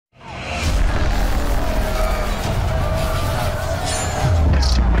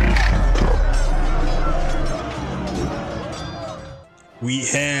we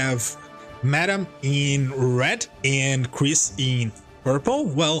have Madam in red and Chris in purple.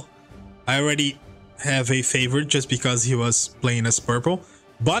 Well, I already have a favorite just because he was playing as purple,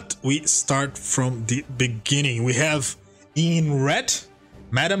 but we start from the beginning. We have in red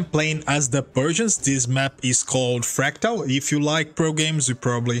Madam playing as the Persians. This map is called Fractal. If you like pro games, you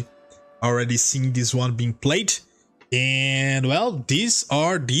probably already seen this one being played. And well, these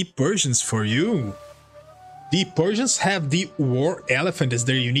are the Persians for you. The Persians have the War Elephant as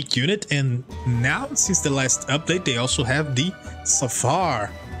their unique unit, and now since the last update they also have the Safar,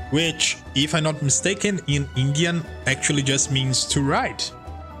 which, if I'm not mistaken, in Indian actually just means to ride,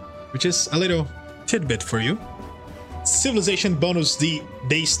 which is a little tidbit for you. Civilization bonus,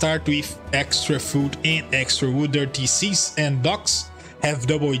 they start with extra food and extra wood. Their TCs and docks have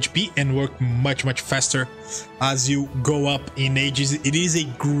double HP and work much faster as you go up in ages. It is a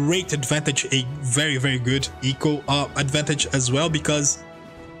great advantage, a very good eco advantage as well, because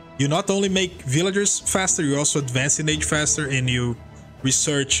you not only make villagers faster, you also advance in age faster, and you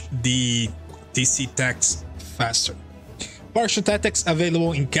research the TC tax faster. Partial tactics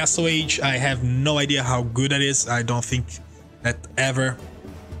available in Castle Age. I have no idea how good that is. I don't think that ever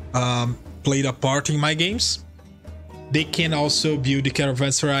played a part in my games. They can also build the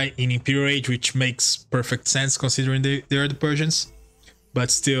Caravanserai in Imperial Age, which makes perfect sense considering they are the Persians, but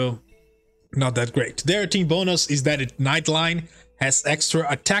still not that great. Their team bonus is that it Nightline has extra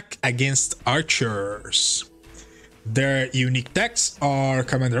attack against archers. Their unique techs are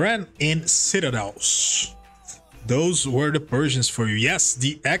Commanderan and Citadels. Those were the Persians for you. Yes,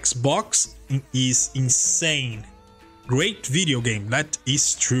 the Xbox is insane. Great video game, that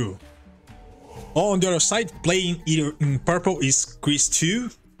is true. On the other side, playing either in purple is Chris II.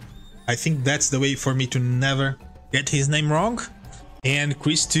 I think that's the way for me to never get his name wrong. And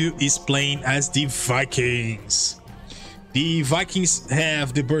Chris II is playing as the Vikings. The Vikings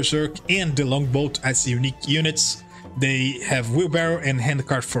have the Berserk and the Longboat as unique units. They have Wheelbarrow and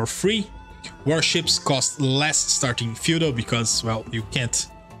Handcart for free. Warships cost less starting Feudal because, well, you can't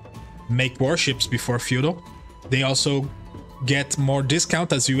make warships before Feudal. They also get more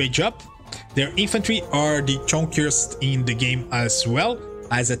discount as you age up. Their infantry are the chunkiest in the game as well.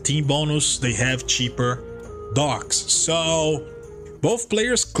 As a team bonus, they have cheaper docks. So both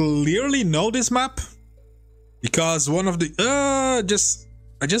players clearly know this map, because one of the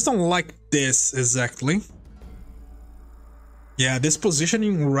I just don't like this exactly. Yeah, this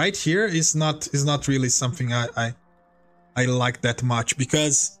positioning right here is not really something I like that much,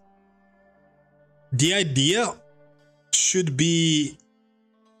 because the idea should be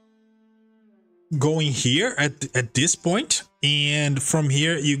going here at this point, and from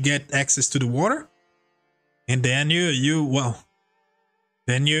here you get access to the water, and then you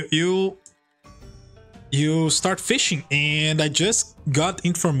start fishing. And I just got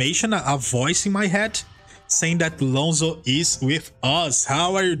information, a voice in my head saying that Lonzo is with us.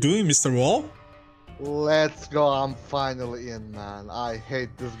 How are you doing, Mr. Wall? Let's go, I'm finally in, man. I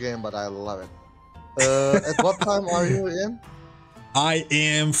hate this game, but I love it. At what time are you in? I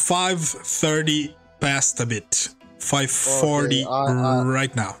am 5:30 past a bit. 5:40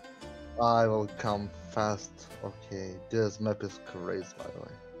 right now. I will come fast. Okay, this map is crazy, by the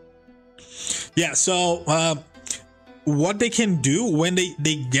way. Yeah, so what they can do when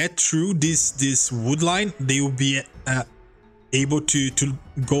they get through this wood line, they will be able to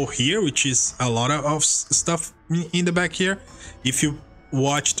go here, which is a lot of stuff in the back here. If you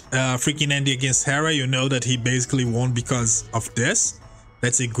watched freaking Andy against Hera, you know that he basically won because of this.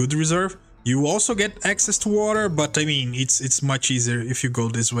 That's a good reserve. You also get access to water, but I mean it's much easier if you go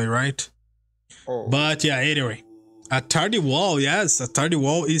this way, right? Oh. But yeah, anyway, a tardy wall. Yes, a tardy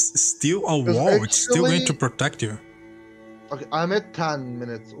wall is still a wall. Actually, it's still going to protect you. Okay, I'm at 10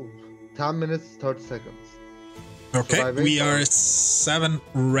 minutes. 10 minutes 30 seconds. Okay, we are at 7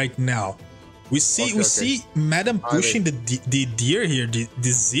 right now. We see Madam pushing the deer here,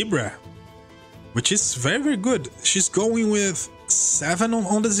 the zebra, which is very good. She's going with 7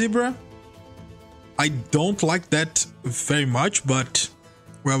 on the zebra. I don't like that very much, but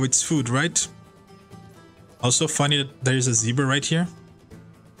well, it's food, right? Also funny that there is a zebra right here.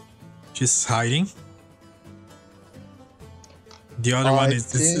 She's hiding. The other one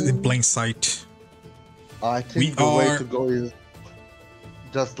is in plain sight. I think the way to go is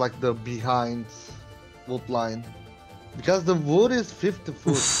just like the behind wood line, because the wood is 50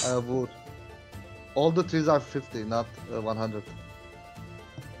 foot wood. All the trees are 50, not 100.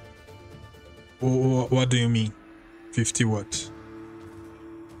 What do you mean? 50 what?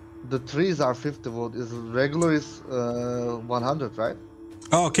 The trees are 50 wood. Is regular is 100, right?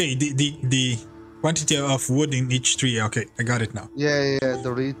 Oh, okay. quantity of wood in each tree. Okay, I got it now. Yeah,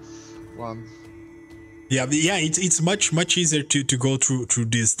 the reeds ones. Yeah, it's much easier to go through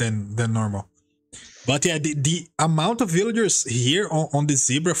this than normal. But yeah, the amount of villagers here on the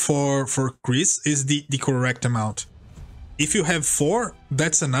zebra for Chris is the correct amount. If you have 4,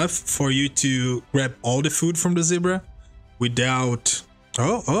 that's enough for you to grab all the food from the zebra without...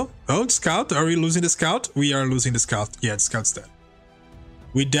 Oh, scout. Are we losing the scout? We are losing the scout. Yeah, the scout's dead.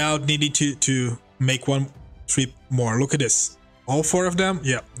 Without needing to make one trip more. Look at this. All 4 of them,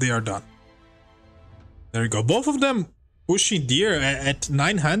 yeah, they are done. There you go. Both of them pushing deer at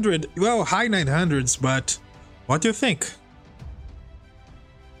 900. Well, high 900s, but what do you think?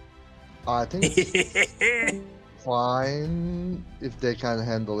 I think it's fine. If they can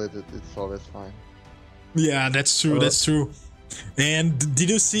handle it, it's always fine. Yeah, that's true. That's true. And did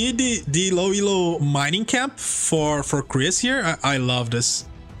you see the low elo mining camp for Chris here? I love this.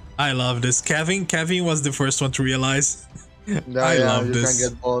 I love this. Kevin was the first one to realize. I love this. You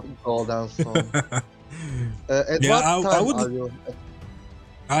can get gold and stone. At yeah, what time are you?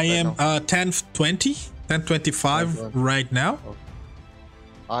 I am 10:20, 10:25 right now. Okay.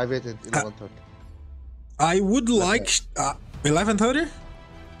 I waited 11:30. I would like 11:30.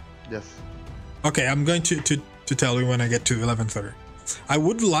 Yes. Okay, I'm going to tell you when I get to 11:30. I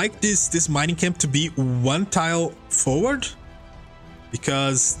would like this mining camp to be 1 tile forward,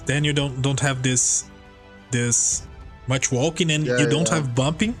 because then you don't have this much walking, and you don't have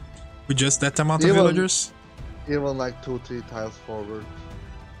bumping with just that amount of villagers. Even like 2-3 tiles forward.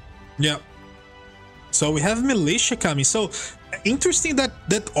 Yeah. So we have militia coming. So interesting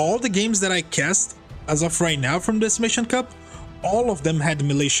that all the games that I cast as of right now from Decimation Cup, all of them had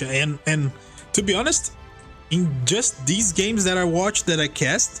militia, and to be honest, in just these games that I watched, that I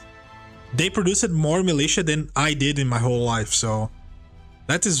cast, they produced more militia than I did in my whole life. So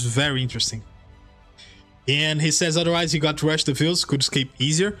that is very interesting. And he says otherwise he got to rush the fields, could escape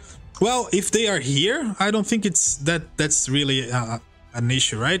easier. Well, if they are here, I don't think it's that's really an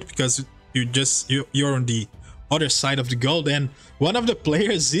issue, right? Because you're on the other side of the gold, and one of the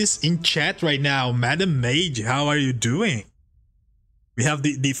players is in chat right now. Madam Mage, how are you doing? We have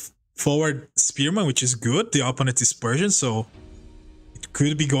the forward spearman, which is good. The opponent is Persian, so it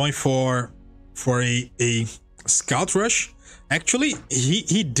could be going for a scout rush. Actually,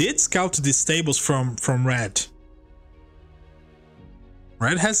 he did scout the stables from Red.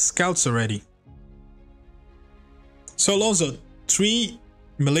 Red has scouts already. So Lonzo, 3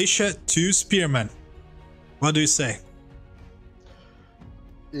 militia, 2 spearmen. What do you say?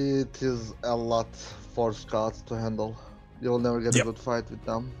 It is a lot for scouts to handle. You'll never get a good fight with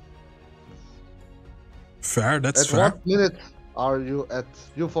them. Fair, that's fair. At what minute are you at?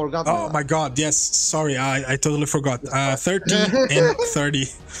 You forgot. Oh my god, yes. Sorry, I totally forgot. 13 and 30.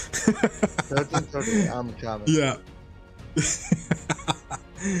 13, 30, I'm coming. Yeah.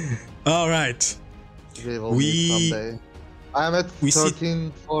 All right. We will meet someday. I'm at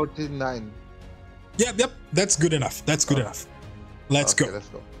 13:49. Yep. That's good enough. That's good enough. Let's go. Let's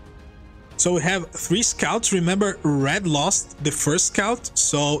go. So we have 3 scouts. Remember, Red lost the first scout.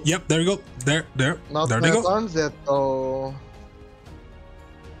 So, yep, there you go. There Not they go. Arms yet, though.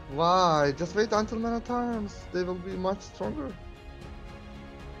 Why? Just wait until Man at Arms. They will be much stronger.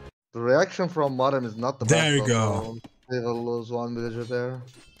 The reaction from Modern is not the best. There you go. They will lose 1 villager there.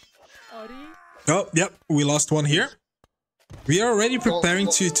 Oh, yep, we lost 1 here. We are already preparing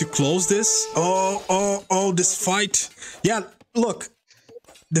to close this. Oh, this fight. Yeah, look.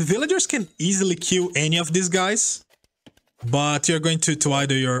 The villagers can easily kill any of these guys, but you're going to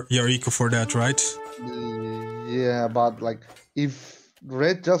idle your eco for that, right? Yeah, but like if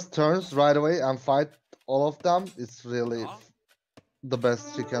Red just turns right away and fight all of them, it's really the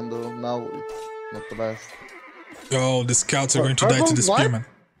best she can do. Now it's not the best. Oh, the scouts are going to die to the spearman.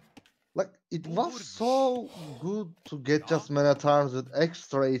 Like it was so good to get just Man at Arms with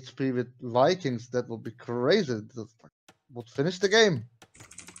extra HP with Vikings. That would be crazy. That would finish the game.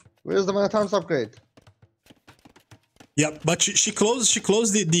 Where's the Man at Arms upgrade? Yeah, but she closed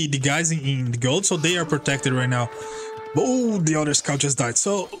the guys in the gold, so they are protected right now. Oh, the other scout just died.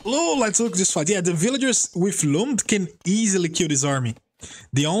 So let's look at this fight. Yeah, the villagers with Loomed can easily kill this army.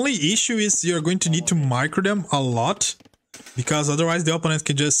 The only issue is you're going to need to micro them a lot, because otherwise the opponent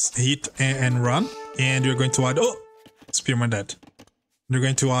can just hit and run, and you're going to add spearman dead. You're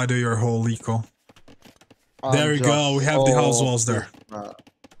going to add your whole eco. There we go. We have the house walls there.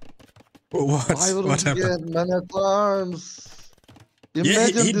 What happened? Get Man at Arms? Yeah,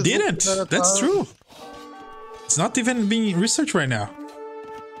 he didn't. That's true. It's not even being researched right now.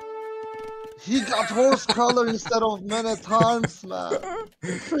 He got horse color instead of Man at Arms, man.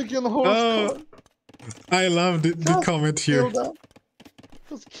 Freaking horse color. I love the comment here.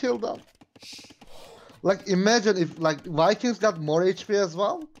 Just kill them. Like, imagine if like Vikings got more HP as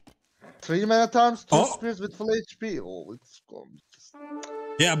well. 3 mana times, 2 spears with full HP. Oh, it's gone.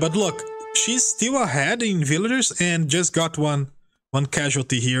 Yeah, but look, she's still ahead in villagers and just got one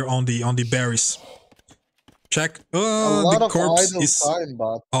casualty here on the berries. Check. The corpse is time,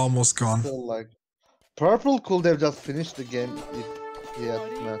 but almost gone. Still, like, purple could have just finished the game if he had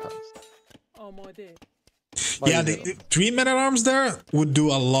mana times. Oh my dear. Yeah, the 3 man-at-arms there would do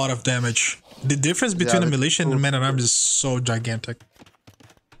a lot of damage. The difference between a militia and a man-at-arms is so gigantic.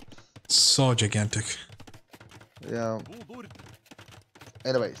 So gigantic. Yeah.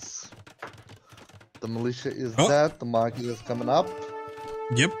 Anyways. The militia is dead, the market is coming up.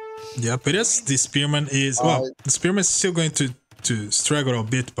 Yep. Yep, it is. The spearman is... well, the spearman is still going to struggle a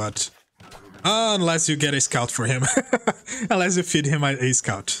bit, but... unless you get a scout for him. Unless you feed him a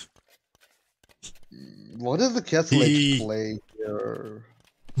scout. What is the castle play here?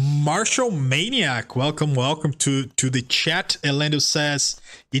 Martial Maniac, welcome to the chat. Elendo says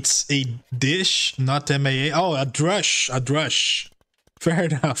it's a dish, not MAA. Oh, a drush. Fair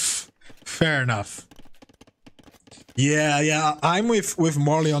enough. Yeah, I'm with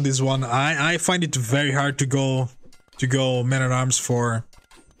Morley on this one. I find it very hard to go man-at-arms for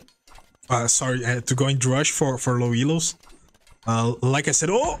to go in drush for low elos. Like I said,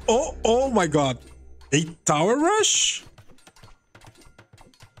 oh my god. A tower rush?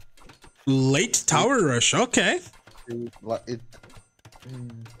 Late tower rush, okay.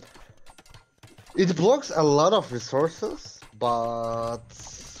 It blocks a lot of resources, but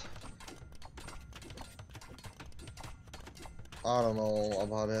I don't know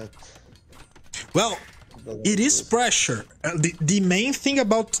about it. Well, it is pressure. The main thing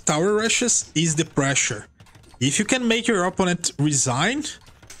about tower rushes is the pressure. If you can make your opponent resign,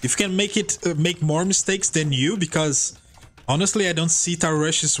 if you can make more mistakes than you, because honestly I don't see tower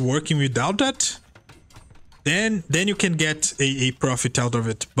rushes working without that, then you can get a profit out of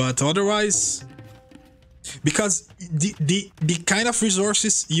it. But otherwise, because the kind of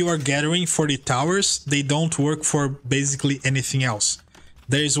resources you are gathering for the towers, they don't work for basically anything else.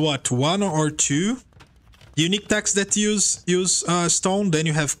 There is what, 1 or 2 unique techs that use stone. Then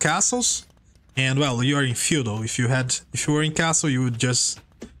you have castles, and well, you are in feudal. If you were in castle, you would just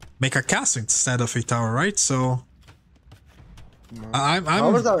make a castle instead of a tower, right? So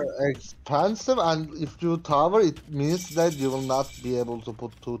towers are expensive, and if you tower, it means that you will not be able to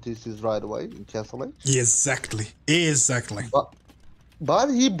put 2 TCs right away in castle age. Exactly. But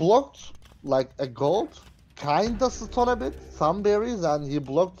he blocked like a gold, kinda stone a bit, some berries, and he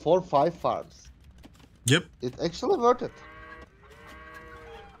blocked 4-5 farms. Yep. It's actually worth it.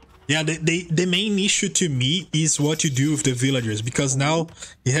 Yeah, the main issue to me is what you do with the villagers, because now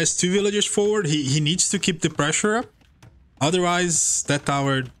he has 2 villagers forward. He needs to keep the pressure up. Otherwise, that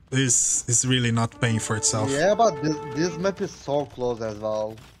tower is really not paying for itself. Yeah, but this map is so close as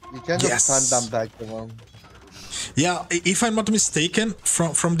well. You can just send them back to one. Yeah, if I'm not mistaken,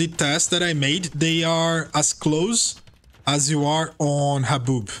 from the test that I made, they are as close as you are on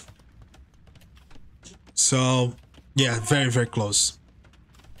Habub. So, yeah, very, very close.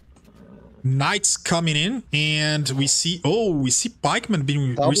 Knights coming in, and we see pikemen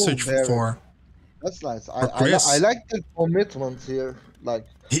being researched for. That's nice. I like the commitment here. Like,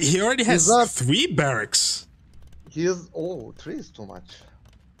 he already has 3 barracks. He is 3 is too much.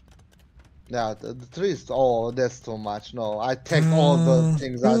 Yeah, the 3 is that's too much. No, I take all the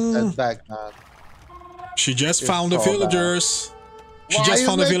things I said back, man. She just found the villagers. She just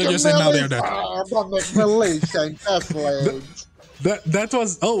found the villagers, and now they're dead. Don't make militia in Castle.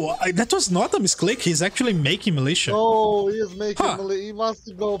 That was not a misclick. He's actually making militia. Oh, he's making militia. He wants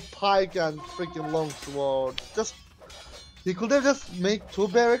to go pike and freaking longsword. He could have just made 2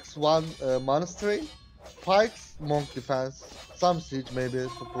 barracks, 1 monastery, pikes, monk defense, some siege maybe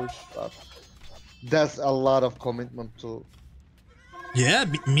to push. But that's a lot of commitment too. Yeah.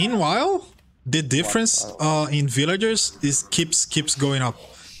 Meanwhile, the difference in villagers keeps going up,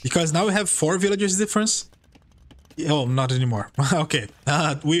 because now we have 4 villagers difference. Oh, not anymore. Okay,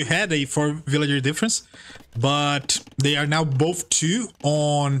 we had a 4 villager difference, but they are now both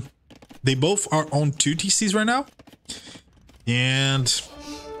on. They both are on 2 TCs right now, and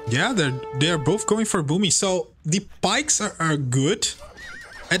yeah, they're both going for booming. So the pikes are good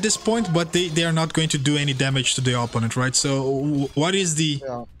at this point, but they are not going to do any damage to the opponent, right? So what is the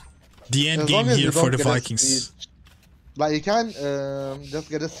end game here for the Vikings? Like, you can just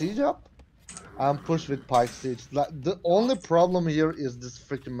get a siege up and push with pike siege. Like, the only problem here is this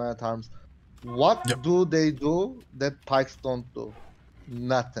freaking mana times. What do they do that pikes don't do?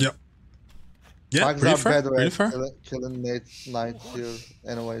 Nothing. Yep. Yeah, Pikes pretty are fair. better Pretty at fair. killing knights here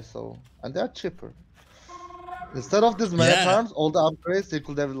anyway, so and they're cheaper. Instead of these man at Yeah, arms, all the upgrades they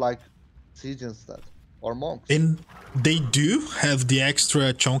could have like siege instead or monks. and they do have the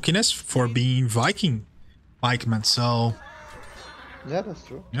extra chunkiness for being Viking pikemen. So Yeah, that's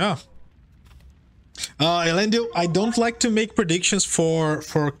true. yeah. Elendio, I don't like to make predictions for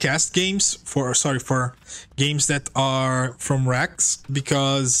cast games for games that are from racks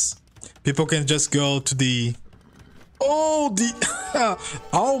because people can just go to the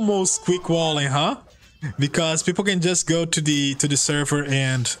almost quick walling, huh? Because people can just go to the server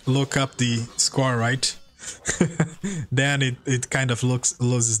and look up the score, right? Then it kind of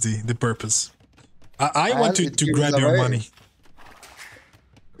loses the purpose. I want And to grab your money.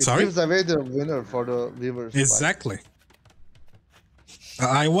 It Sorry? gives away the winner for the viewers. Exactly.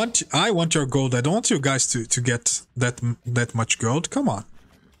 I want your gold. I don't want you guys to get that much gold. Come on.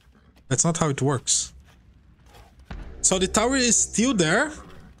 That's not how it works. So the tower is still there.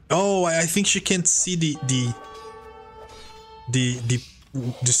 Oh, I think she can't see the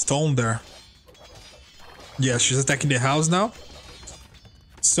stone there. Yeah, she's attacking the house now.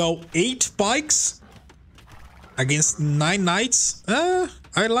 So 8 pikes against 9 knights.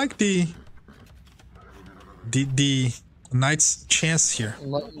 I like the knights' chance here.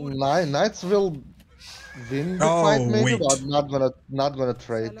 Knights will win the fight maybe, but not gonna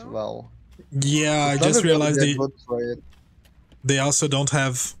trade well. Yeah, I just realized they also don't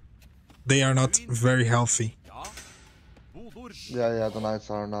have. They are not very healthy. Yeah, the knights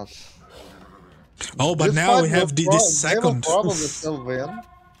are not. Oh, but now we have this second. They will probably still win.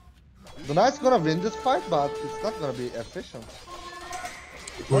 The knight's gonna win this fight, but it's not gonna be efficient.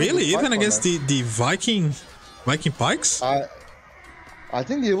 Really, even against the Viking pikes? I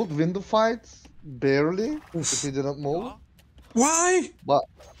think he would win the fight barely if he didn't move. Why? But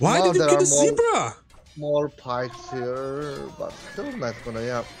why did you kill the zebra? More pikes here, but still not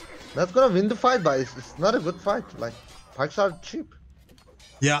gonna win the fight, but it's not a good fight. Like pikes are cheap.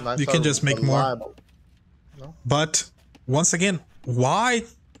 Yeah, knights you can just make reliable. more. No? But once again, why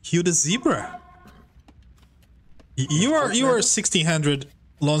kill the zebra? You are 1600,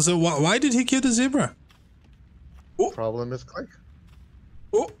 Lonzo. Why did he kill the zebra? Problem is click.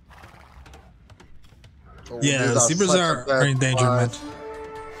 Yeah, zebras are endangered.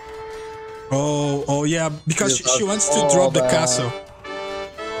 Oh yeah, because she wants to drop the castle.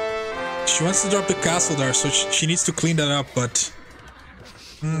 She wants to drop the castle there, so she needs to clean that up, but...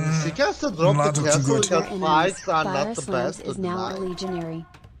 she can still drop the castle because pikes are not the best is now a legionary.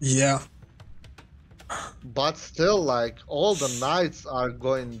 Yeah. But still, like, all the knights are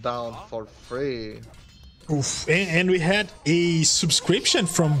going down for free. Oof. And we had a subscription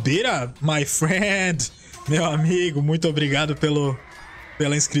from Bira, my friend. Meu amigo, muito obrigado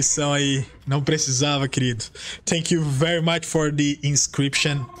pela inscrição aí. Não precisava, querido. Thank you very much for the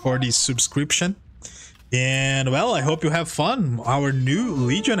subscription. And, well, I hope you have fun, our new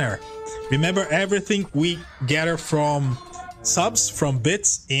Legionnaire. Remember, everything we gather from subs, from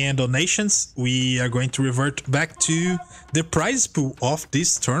bits, and donations, we are going to revert back to the prize pool of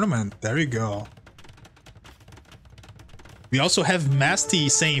this tournament. There you go. We also have Masty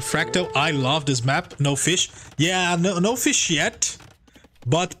saying, Fractal, I love this map. No fish. Yeah, no fish yet.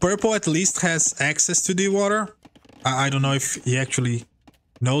 But Purple at least has access to the water. I don't know if he actually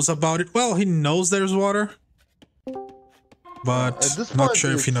knows about it. Well, he knows there's water. But not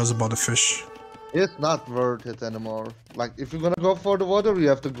sure if he knows about the fish. It's not worth it anymore. Like, if you're gonna go for the water, you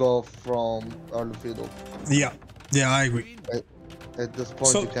have to go from early fiddle. Yeah, I agree. At this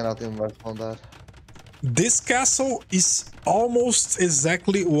point, you cannot invest on that. This castle is almost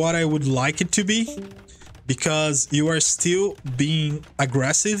exactly what I would like it to be, because you are still being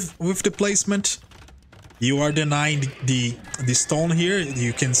aggressive with the placement. You are denying the stone here.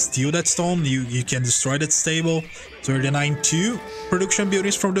 You can steal that stone. You can destroy that stable. So you're denying 2 production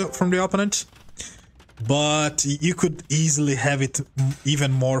buildings from the opponent. But you could easily have it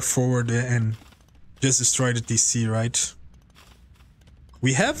even more forward and just destroy the DC, right?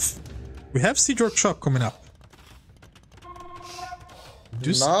 We have Siege Workshop coming up.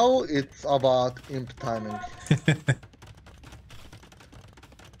 Now it's about imp timing.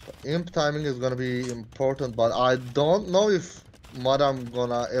 Imp timing is gonna be important, but I don't know if Madam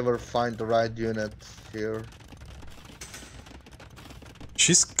gonna ever find the right unit here.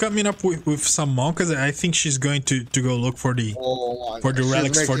 She's coming up with some monks. I think she's going to go look for the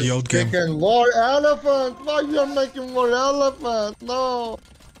relics for the old game. More elephant! Why you're making more elephant? No.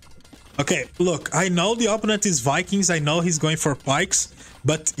 Okay, look, I know the opponent is Vikings. I know he's going for pikes.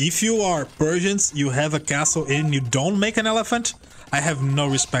 But if you are Persians, you have a castle and you don't make an elephant, I have no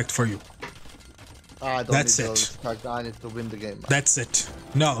respect for you. I don't That's need the it. respect. I need to win the game. Man. That's it.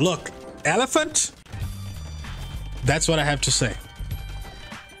 No, look, elephant. That's what I have to say.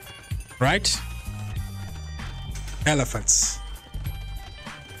 Right? Elephants.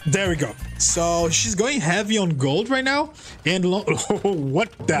 There we go. So she's going heavy on gold right now. And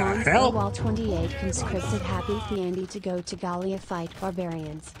what the hell? Wall 28 conscripted Happy Fiandy to go to Gallia fight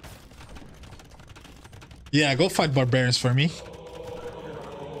barbarians. Yeah, go fight barbarians for me.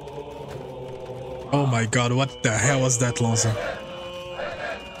 Oh my god, what the hell was that, Lonzo?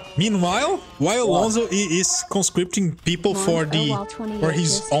 Meanwhile, while Lonzo is conscripting people for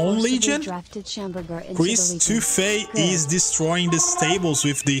his own legion, Chris Tufei is destroying the stables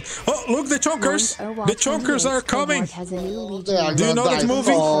with the... Oh, look, the Chonkers! The Chonkers are coming! Do you know that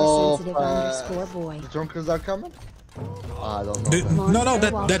movie? The Chonkers are coming? I don't know. No,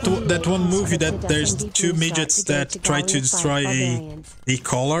 that one movie that there's two midgets that try to destroy a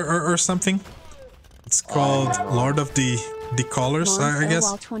collar or something. It's called Lord of the Collars, I guess.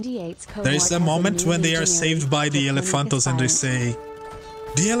 There is a moment when they are saved by the Elephantos and they say,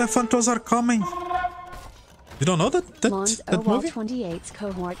 "The Elephantos are coming." You don't know that movie? 28's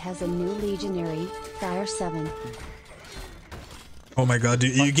cohort has a new legionary, Fire 7. Oh my god,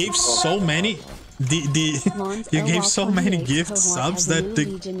 you gave so many you gave so many gift subs that the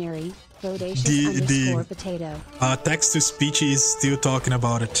text to speech is still talking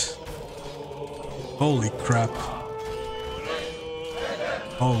about it. Holy crap.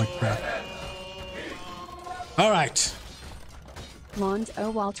 Holy crap. Alright. Mons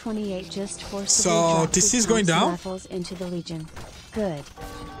Wall 28 just forced so this is going down? Into the Legion. Good.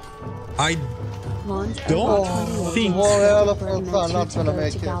 I don't think elephants are not gonna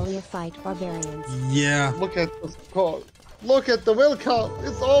make it. Fight barbarians. Yeah. Look at the score. Look at the will count.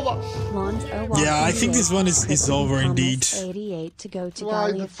 It's over. Yeah, I think this one is over indeed. 88 to go to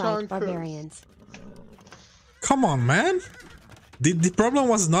Gallia fight barbarians. Come on, man. The problem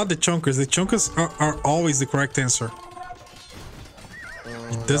was not the Chonkers. The Chonkers are always the correct answer.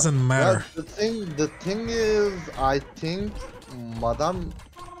 It doesn't matter. The thing is, I think Madame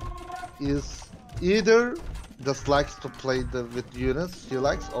is either just likes to play with units she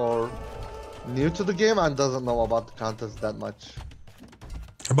likes, or new to the game and doesn't know about the counters that much.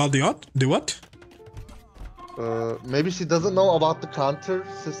 About the what? The what? Maybe she doesn't know about the counter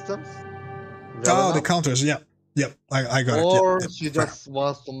systems. Oh, the counters, yeah. Yep, I got it. Or she just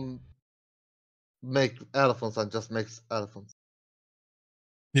wants to make elephants and just makes elephants.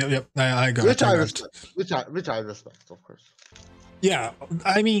 Yep, I got it. I respect. Which I respect, of course. Yeah,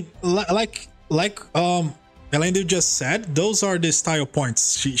 I mean, like Elendil just said, those are the style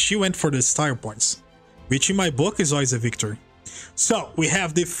points. She went for the style points, which in my book is always a victory. So we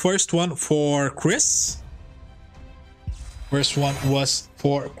have the first one for Chris. First one was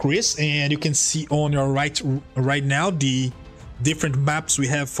for Chris, and you can see on your right now the different maps we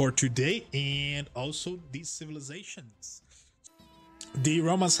have for today, and also these civilizations. The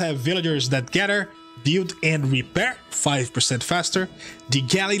Romans have villagers that gather, build, and repair 5% faster. The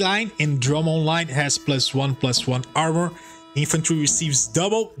galley line and Drummond line has +1/+1 armor. Infantry receives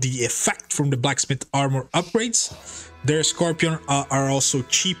double the effect from the blacksmith armor upgrades. Their Scorpion are also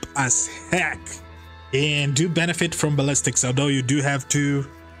cheap as heck and do benefit from ballistics, although you do have to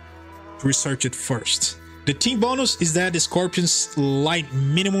research it first. The team bonus is that the Scorpion's light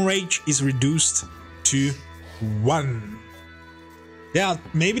minimum range is reduced to 1. Yeah,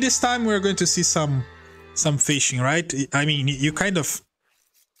 maybe this time we're going to see some fishing, right? I mean, you kind of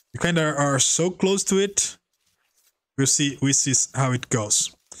are so close to it. We see how it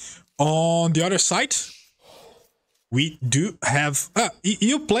goes. On the other side, we do have...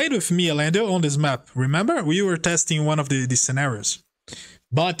 you played with me, Elendil, on this map. Remember? We were testing one of the scenarios.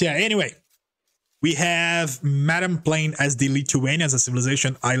 But yeah, anyway. We have Madam playing as the Lithuanians, a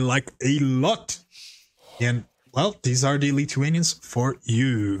civilization I like a lot. And, well, these are the Lithuanians for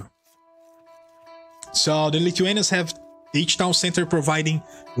you. So, the Lithuanians have each town center providing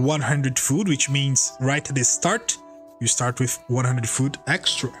 100 food, which means right at the start, you start with 100 food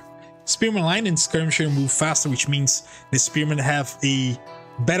extra. Spearman line and skirmisher move faster, which means the spearmen have a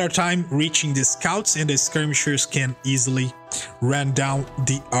better time reaching the scouts, and the skirmishers can easily run down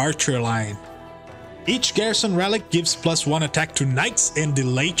the archer line. Each garrison relic gives +1 attack to knights and the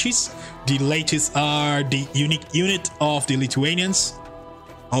leeches. The leeches are the unique unit of the Lithuanians,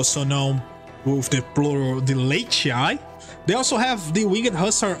 also known with the plural the lechii. They also have the winged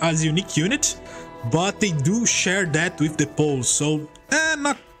hussar as a unique unit, but they do share that with the Poles, so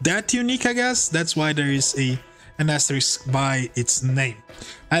not that unique, I guess. That's why there is an asterisk by its name.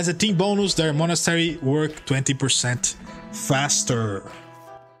 As a team bonus, their monastery work 20% faster.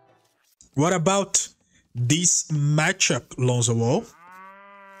 What about this matchup, Lonzo?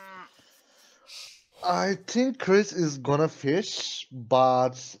 I think Chris is gonna fish,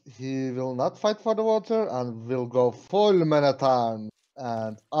 but he will not fight for the water and will go full Manhattan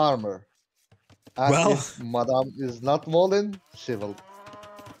and armor. And Well, if Madame is not walling, she will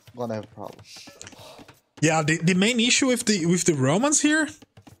gonna have problems. yeah, the main issue with the Romans here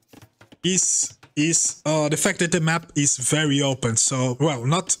is the fact that the map is very open. So, well,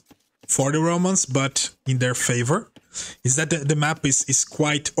 not for the Romans, but in their favor, is that the map is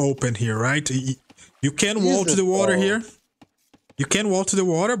quite open here, right? You can wall to the water here. You can wall to the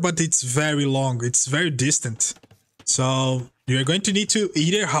water, but it's very long. It's very distant. So you're going to need to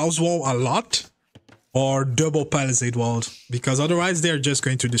either house wall a lot or double palisade walled, because otherwise they're just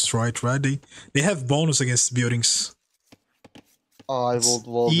going to destroy it, right? They have bonus against buildings. Oh, I would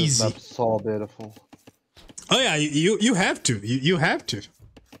wall this map so beautiful. Oh yeah, you have to. You have to.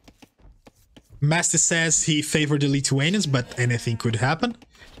 Master says he favored the Lithuanians, but anything could happen.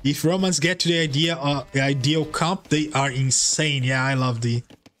 If Romans get to the ideal comp, they are insane. Yeah, I love the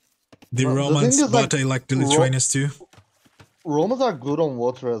Romans, but I like the Lithuanians too. Romans are good on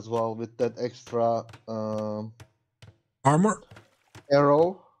water as well with that extra armor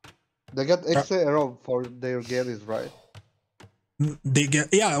arrow. They get extra arrow for their galleys, right? They get,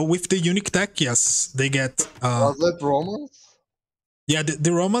 yeah, with the unique tech, yes, they get. Was that Romans? Yeah,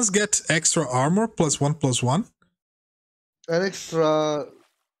 the Romans get extra armor +1/+1. An extra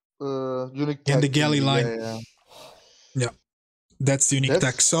unique tech in the galley line. Yeah, that's the unique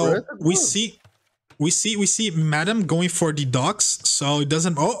tech. So we see Madam going for the docks, so it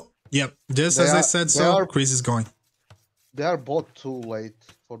doesn't. Oh, yeah, just as I said. So Chris is going. They are both too late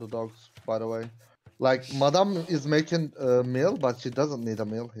for the dogs, by the way. Like Madame is making a meal, but she doesn't need a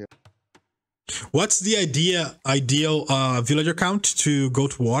meal here. What's the ideal villager count to go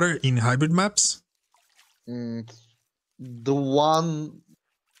to water in hybrid maps? The one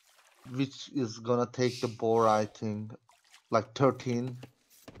which is gonna take the boar, I think, like 13.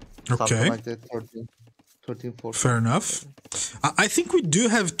 Okay. Something like that, 13, 14. Fair enough. I think we do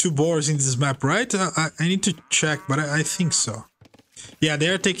have 2 boars in this map, right? I need to check, but I think so. Yeah, they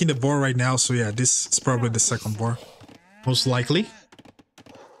are taking the boar right now, so yeah, this is probably the second boar. Most likely.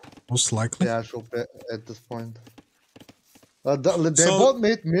 Most likely. Yeah, should be at this point. They both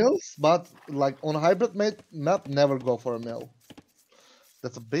made meals, but like on hybrid map, never go for a meal.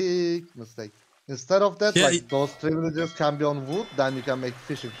 That's a big mistake. Instead of that, like those 3 villagers can be on wood, then you can make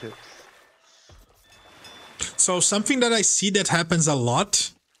fishing trips. So something that I see that happens a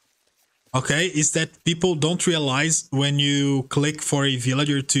lot, okay, is that people don't realize when you click for a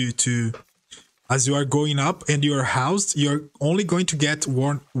villager to as you are going up and you're housed, you're only going to get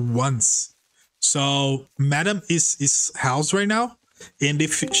warned once. So Madam is housed right now, and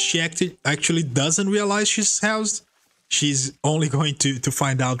if she actually doesn't realize she's housed, she's only going to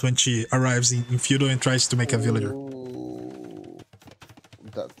find out when she arrives in feudal and tries to make a villager.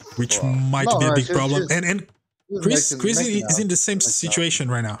 Which might be a big problem. And Chris is in the same situation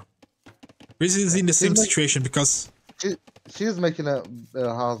right now. Chris is in the same situation because she's making a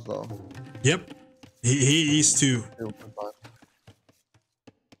house though. Yep, he is too.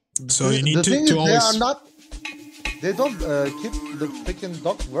 So you need to always. They don't keep the freaking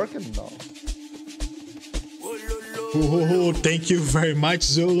dogs working now. Oh, thank you very much,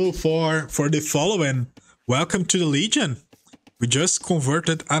 Zulu, for the follow and welcome to the Legion. We just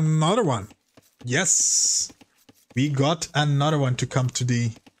converted another one. Yes, we got another one to come to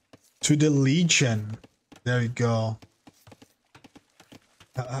the Legion. There we go.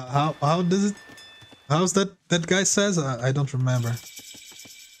 How does it? How's that guy says? I don't remember.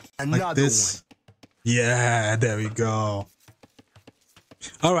 Another like this. One. Yeah, there we go.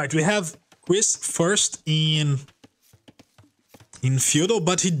 All right, we have Chris first in feudal,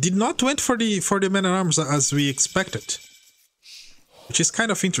 but he did not went for the men at arms as we expected, which is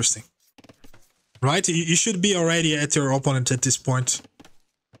kind of interesting, right? You should be already at your opponent at this point.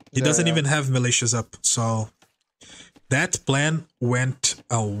 He doesn't even have militias up, so that plan went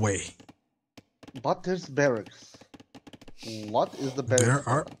away. But there's barracks. What is the barracks? There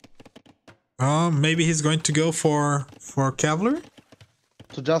are. Maybe he's going to go for cavalry.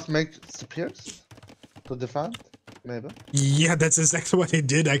 To just make spears to defend. Maybe. Yeah, that's exactly what he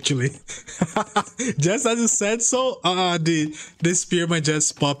did actually. Just as you said so, the spearman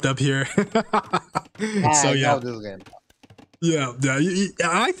just popped up here. So yeah. This game. Yeah,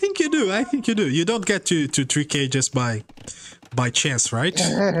 I think you do. I think you do. You don't get to 3K just by chance, right?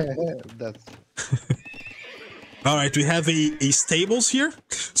 That's all right, we have a stables here.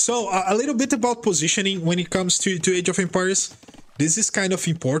 So a little bit about positioning when it comes to Age of Empires. this is kind of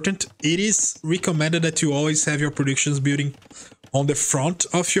important. It is recommended that you always have your productions building on the front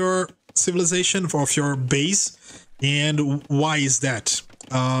of your civilization, of your base. And why is that?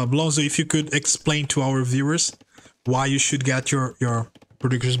 Lonzo, if you could explain to our viewers why you should get your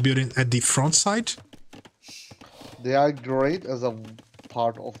productions building at the front side. They are great as a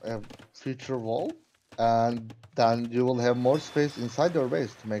part of a feature wall, and then you will have more space inside your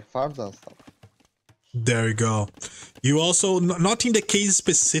base to make farms and stuff. There you go. You also, not in the case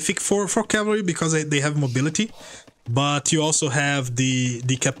specific for cavalry, because they have mobility, but you also have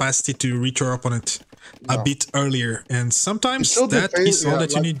the capacity to reach your opponent a bit earlier, and sometimes that is all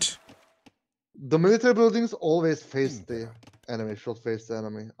that you need. The military buildings always face the enemy, should face the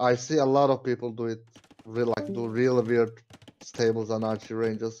enemy. I see a lot of people do it, do really weird stables and archery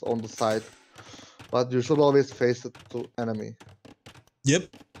ranges on the side, but you should always face it to enemy.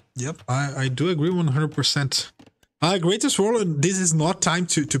 Yep, I do agree 100%. Greatest role, this is not time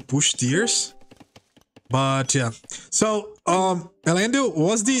to push tiers, but yeah. So, Elendo,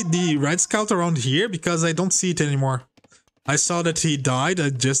 was the Red Scout around here? Because I don't see it anymore. I saw that he died, I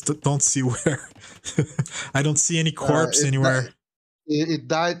just don't see where. I don't see any corpse anywhere. It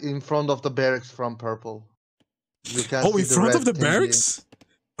died in front of the barracks from purple. You can in front of the barracks?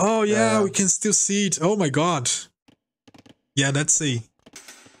 Oh yeah, we can still see it. Oh my god. Yeah, that's sad.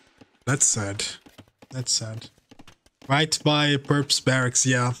 That's sad. Right by Perp's barracks,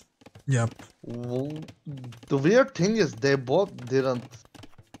 yeah. Yep. Well, the weird thing is they both didn't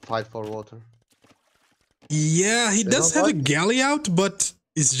fight for water. Yeah, he does have a galley out, but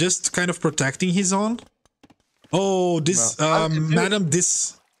it's just kind of protecting his own. Oh, this madam,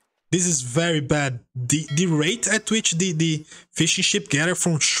 this is very bad. The rate at which the fishing ship gather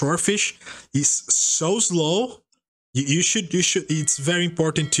from shorefish is so slow. You should it's very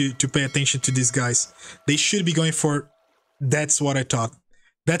important to pay attention to these guys. They should be going for, that's what I thought.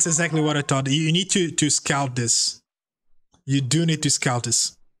 That's exactly what I thought. You need to scout this. You do need to scout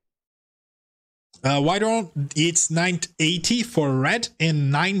this. White on, it's 980 for red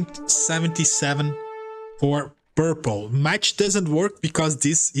and 977 for purple. Match doesn't work because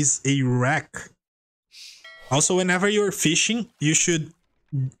this is a wreck. Also, whenever you're fishing, you should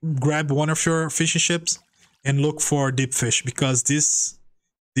grab one of your fishing ships and look for deep fish, because this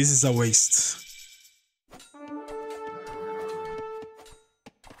is a waste.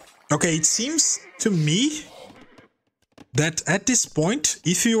 Okay, it seems to me that at this point,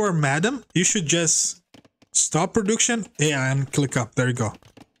 if you are madam, you should just stop production, and click up. There you go.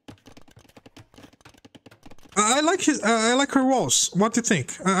 I like her walls. What do you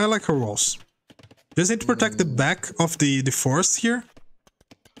think? I like her walls. Does it protect the back of the forest here?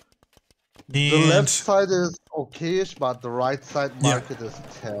 And the left side is okayish, but the right side market is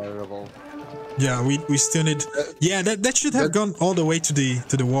terrible. Yeah, we still need. Yeah, that should have gone all the way to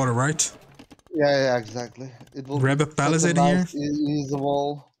the water, right? Yeah, exactly. It will grab a palisade here. Easy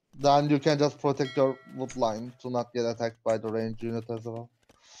wall. Then you can just protect your wood line to not get attacked by the range unit as well.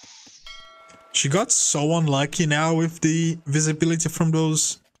 She got so unlucky now with the visibility from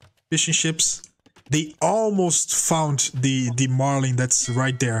those fishing ships. They almost found the marlin that's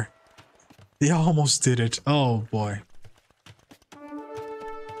right there. They almost did it. Oh boy.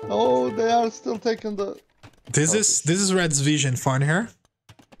 Oh, they are still taking the... This is Red's vision. Find her.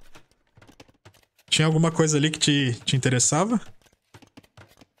 Tinha alguma coisa ali que te interessava?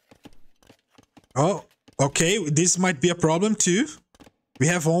 Oh, okay. This might be a problem too. We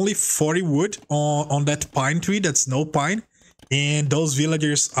have only 40 wood on that pine tree. That's no pine. And those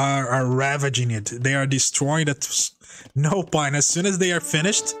villagers are ravaging it. They are destroying that no pine. As soon as they are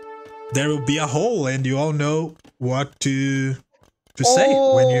finished, there will be a hole, and you all know what to say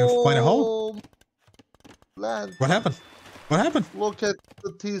when you find a hole. Land. What happened? What happened? Look at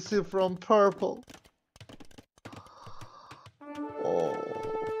the TC from purple. Oh.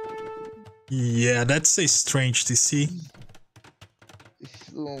 Yeah, that's a strange TC.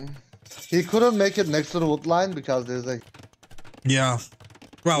 He couldn't make it next to the wood line because there's a... Yeah.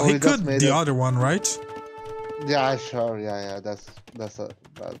 Well, he could the other one, right? Yeah, sure. Yeah, that's a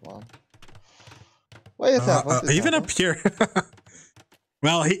bad one. What is that? Even up here.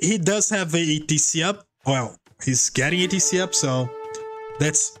 Well, he does have a TC up. Well, he's getting a TC up, so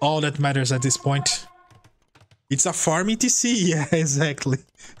that's all that matters at this point. It's a farm TC? Yeah, exactly.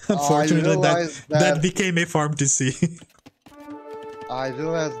 Unfortunately, that became a farm TC. I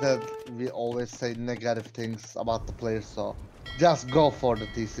realize that we always say negative things about the players, so just go for the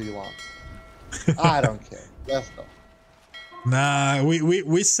TC you want. I don't care. Let's go. Nah, we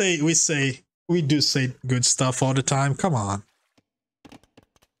do say good stuff all the time. Come on.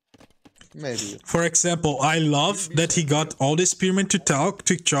 Maybe. For example, I love that he got all the spearmen to talk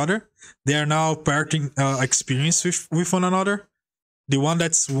to each other. They are now parting experience with one another. The one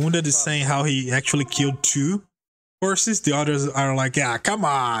that's wounded is saying how he actually killed 2 horses. The others are like, yeah, come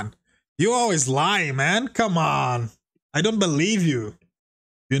on. You always lie, man. Come on. I don't believe you.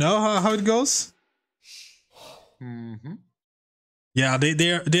 You know how it goes? Mm-hmm. Yeah,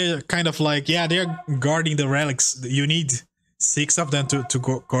 they're kind of like, yeah, they're guarding the relics. You need 6 of them to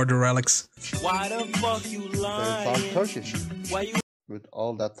guard the relics. Why the fuck you lying? They talk Turkish. Why you With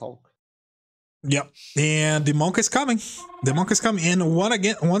all that talk. Yep, and the monk is coming. The monk is coming, and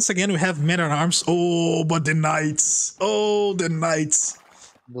once again we have men at arms. Oh, but the knights. Oh, the knights.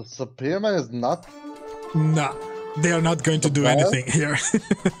 The spearman is not. Nah, they are not going to do anything here.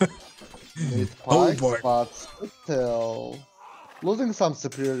 Oh boy. But still, losing some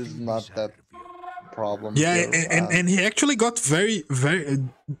spear is not that problem. Yeah, here, and he actually got very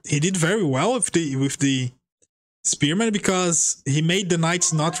he did very well with the spearman, because he made the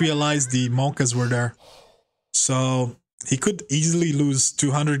knights not realize the monks were there. So he could easily lose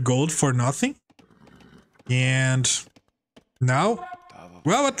 200 gold for nothing. And now,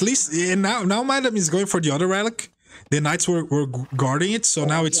 well, at least now Madam is going for the other relic. The knights were guarding it, so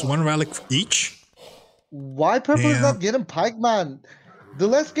now it's 1 relic each. Why Purple is not getting pikeman? The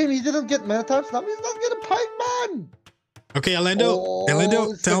last game he didn't get many times. Now he's not getting pikeman. Okay,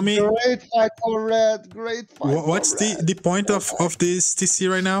 Elendo, tell me. Great fight for red. Great fight. What's the point of this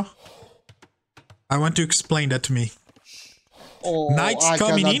TC right now? I want to explain that to me. Knights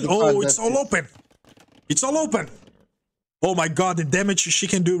coming in. Oh, it's all open. It's all open. Oh my god, the damage she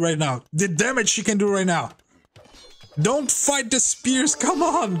can do right now. The damage she can do right now. Don't fight the spears. Come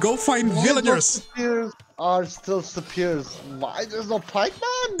on, go fight villagers. Spears are still spears. Why there's no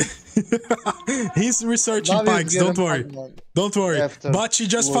pikeman? He's researching pikes. Don't worry. Don't worry. But she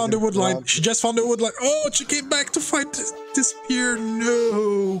just found the wood line. She just found the wood line. Oh, she came back to fight the spear.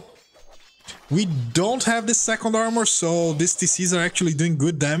 No. We don't have the second armor, so these TCs are actually doing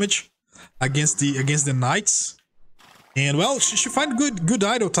good damage against the knights. And well, she find good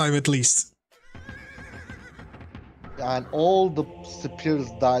idle time at least. And all the spears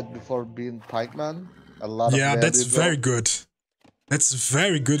died before being pikeman. A lot. Yeah, that's very good. That's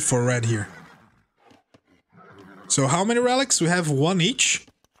very good for red here. So how many relics? We have 1 each.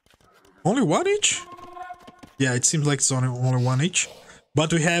 Only 1 each? Yeah, it seems like it's only 1 each.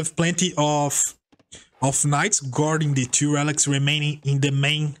 But we have plenty of knights guarding the 2 relics remaining in the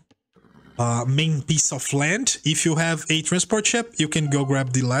main piece of land. If you have a transport ship, you can go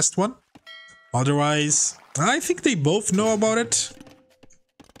grab the last one. Otherwise, I think they both know about it.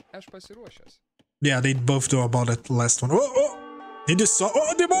 Yeah, they both know about that last one. Oh! Did you saw?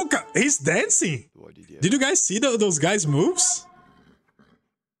 Oh, the Monka! He's dancing! Did you guys see those guys' moves?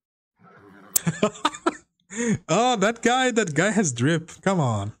 Oh, that guy has drip. Come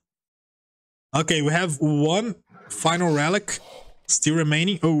on. Okay, we have 1 final relic still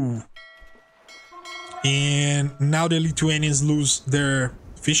remaining. Oh. And now the Lithuanians lose their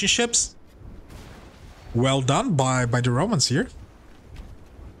fishing ships. Well done by the Romans here.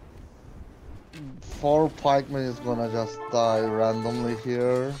 4 pikemen is gonna just die randomly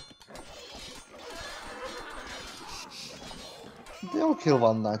here. They'll kill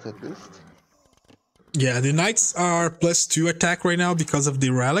 1 knight at least. Yeah, the knights are +2 attack right now because of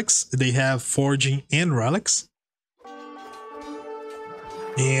the relics. They have forging and relics.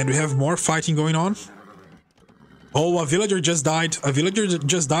 And we have more fighting going on. Oh, a villager just died. A villager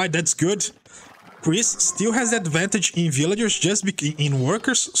just died. That's good. Chris still has advantage in villagers, in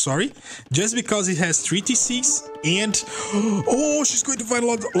workers, sorry, just because he has 3 TCs and oh, she's going to find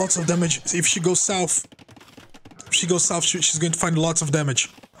lots of damage. If she goes south, she's going to find lots of damage.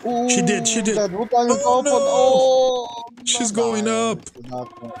 Ooh, she did. Oh, no. Oh, she's going up. Yeah.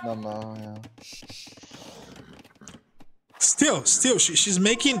 Still, she's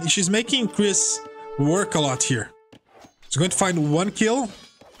making Chris work a lot here. She's going to find 1 kill.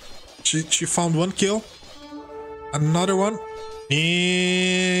 She found 1 kill. Another one.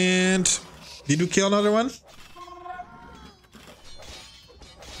 And did you kill another one?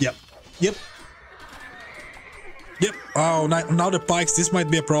 Yep. Oh, now the pikes. This might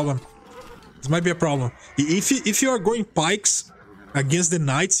be a problem. If you are going pikes against the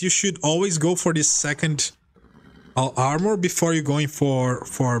knights, you should always go for the second armor before you're going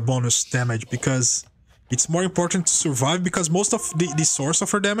for bonus damage, because it's more important to survive, because most of the source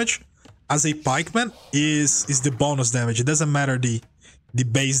of her damage as a pikeman is the bonus damage. It doesn't matter the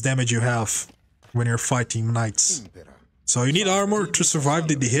base damage you have when you're fighting knights. So you need armor to survive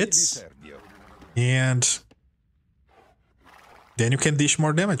the hits, and then you can dish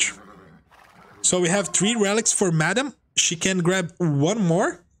more damage. So we have 3 relics for Madam. She can grab 1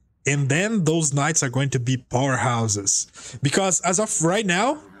 more. And then those knights are going to be powerhouses. Because as of right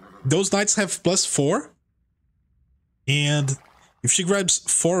now, those knights have +4. And if she grabs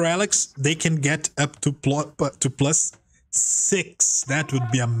 4 relics, they can get up to +6. That would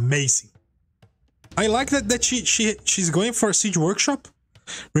be amazing. I like that she's going for a Siege Workshop.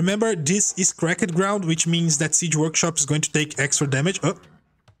 Remember, this is Cracked Ground, which means that Siege Workshop is going to take extra damage.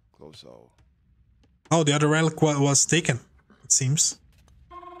 Oh, the other relic was taken, it seems.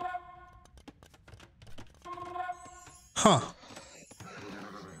 Huh.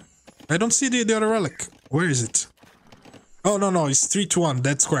 I don't see the other relic. Where is it? Oh, no, it's 3-1.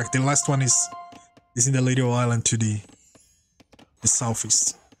 That's correct. The last one is in the little island to the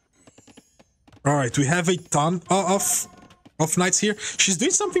southeast. Alright, we have a ton of knights here. She's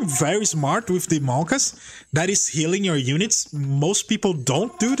doing something very smart with the Monkas. That is healing your units. Most people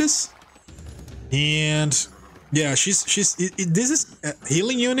don't do this. And yeah, this is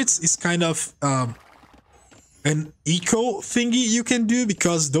healing units is kind of an eco thingy you can do,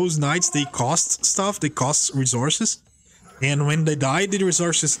 because those knights, they cost stuff, they cost resources. And when they die, the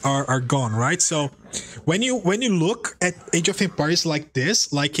resources are gone, right? So when you look at Age of Empires like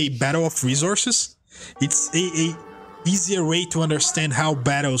this, like a battle of resources, it's a easier way to understand how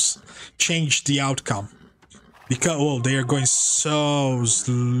battles change the outcome. Because, oh, they are going so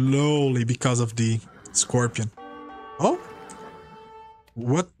slowly because of the Scorpion. Oh?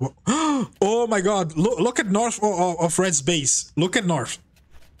 What? Oh my god, look at north of Red's base. Look at north.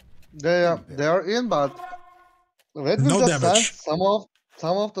 They are in, but Red will no just damage. send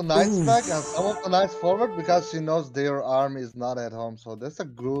some of the knights back and some of the knights forward, because she knows their army is not at home. So that's a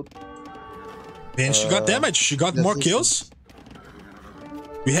good. And she got damage. She got more kills.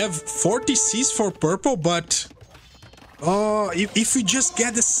 We have 40 Cs for purple, but if we just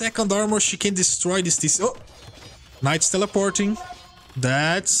get the second armor, she can destroy this TC. Oh, knights teleporting.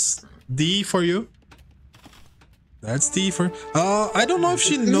 That's D for you. That's D for. I don't know if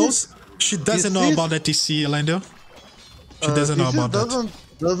she knows. She doesn't know about that TC, Lando. She doesn't know about that.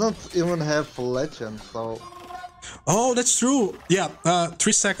 Doesn't even have legend, so. Oh, that's true. Yeah,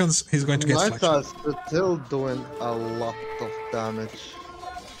 3 seconds. He's going to get Knights are still doing a lot of damage.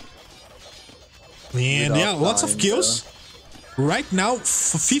 And yeah, lots of kills. Right now,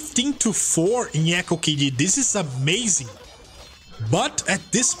 15-4 in Echo KD. This is amazing. But at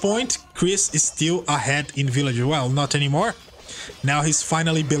this point, Chris is still ahead in villager. Well, not anymore. Now he's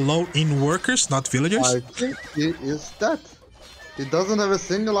finally below in workers, not villagers. I think he is dead. He doesn't have a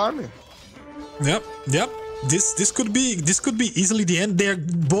single army. Yep. This could be easily the end. They're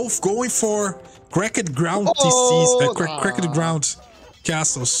both going for cracked ground TCs, cracked ground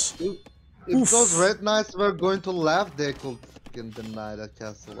castles. If those red knights were going to left, they could fucking deny that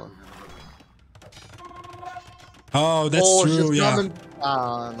castle. Oh, that's true, yeah.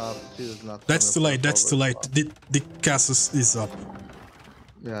 No, she's not. That's too late, that's too late. The castle is up.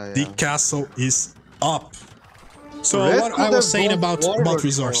 Yeah. The castle is up. So what I was saying about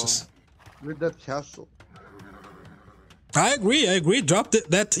resources. With that castle. I agree. Drop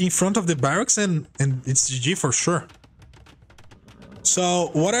that in front of the barracks and it's GG for sure. So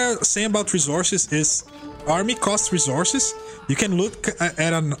what I was saying about resources is army costs resources. You can look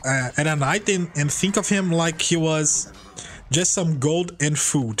at a knight and think of him like he was just some gold and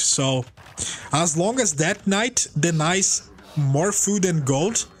food. So as long as that knight denies more food and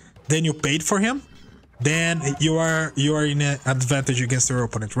gold than you paid for him, then you are in an advantage against your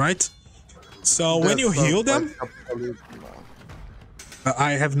opponent, right? So when you heal them,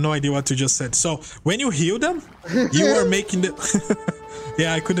 I have no idea what you just said. So when you heal them, you are making the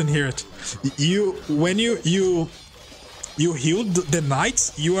yeah, I couldn't hear it. When you healed the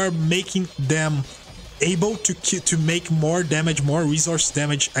knights, you are making them able to make more damage, more resource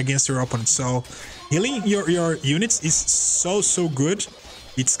damage against your opponent. So healing your units is so good.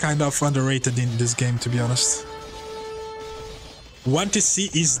 It's kind of underrated in this game, to be honest. 1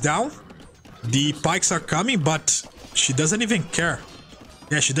 TC is down. The pikes are coming, but she doesn't even care.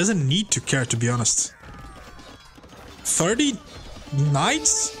 Yeah, she doesn't need to care, to be honest. 30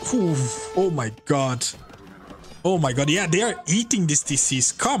 knights? Ooh, oh my god. Oh my god, yeah, they are eating these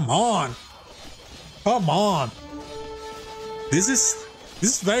TCs. Come on. Come on. This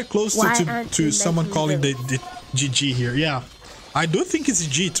is very close to someone calling the GG here. Yeah, I do think it's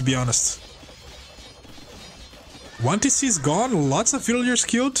GG, to be honest. 1 TC is gone, lots of villagers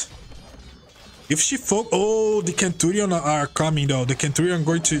killed. If she oh, the Centurion are coming though. The Centurion are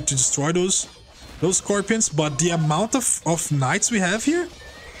going to destroy those scorpions, but the amount of knights we have here,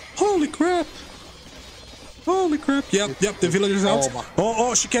 holy crap. Holy crap. Yep, the villagers out.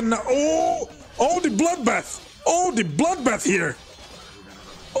 Oh, she can. Oh, Oh, the bloodbath! Oh, the bloodbath here!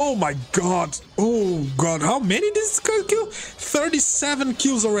 Oh my god! Oh god! How many did this guy kill? 37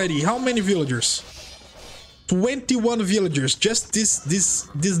 kills already. How many villagers? 21 villagers. Just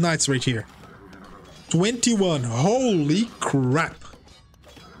these knights right here. 21. Holy crap!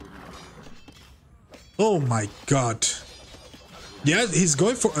 Oh my god! Yeah, he's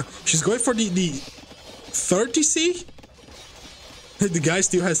going for. She's going for the 30C. The guy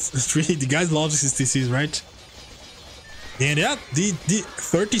still has 3. The guy loves his TCs, right? And yeah, the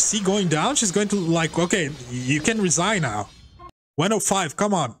 30C going down. She's going to like, okay, you can resign now. 105,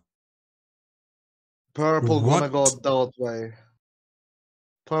 come on. Purple gonna go that way.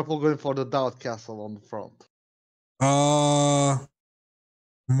 Purple going for the Doubt Castle on the front.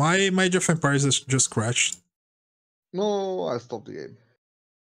 My Age of Empires is just crashed. No, I stopped the game.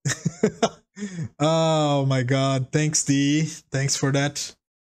 Oh my god, thanks D. Thanks for that.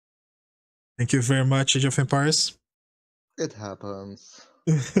 Thank you very much, Age of Empires. It happens.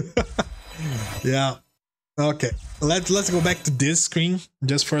 Yeah. Okay. Let's go back to this screen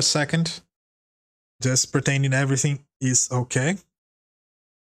just for a second. Just pretending everything is okay.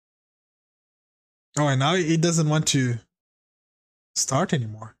 Oh, and now it doesn't want to start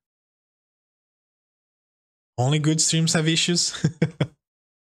anymore. Only good streams have issues.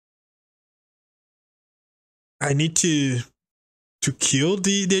 I need to kill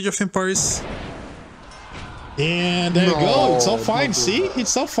the Age of Empires. And there you go. It's all fine. See?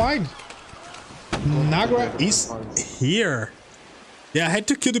 It's all fine. Nagra is here. Yeah, I had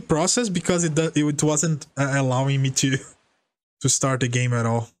to kill the process because it wasn't allowing me to start the game at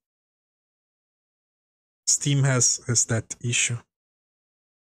all. Steam has that issue.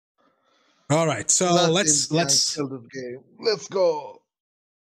 All right, so let's kill this game. Let's go.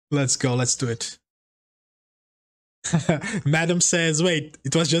 Let's go. Let's do it. Madam says, wait,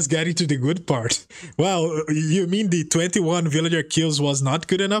 it was just getting to the good part. Well, you mean the 21 villager kills was not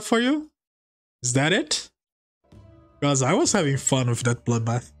good enough for you? Is that it? Because I was having fun with that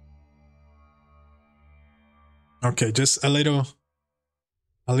bloodbath. Okay, just a little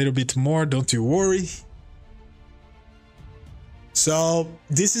bit more, don't you worry. So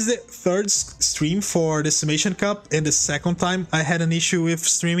this is the third stream for Decimation Cup and the second time I had an issue with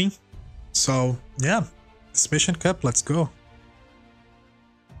streaming. So yeah, Decimation Cup, let's go.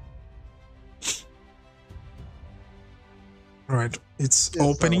 All right, it's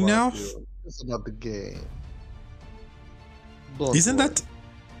opening now. It's about the game. Isn't that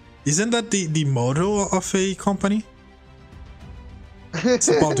the motto of a company? It's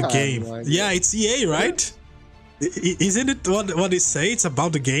about the game. Yeah, it's EA, right? Isn't it what they say? It's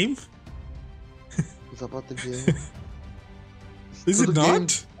about the game. It's about the game. Is it not? Game.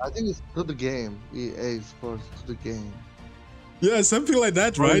 I think it's to the game. EA Sports to the game. Yeah, something like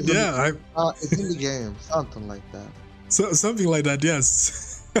that, right? Yeah, it's in the game. Something like that. So something like that,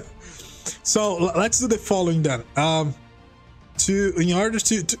 yes. So let's do the following then. In order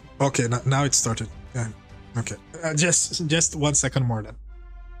to okay, now it started. Yeah. Okay, just 1 second more then.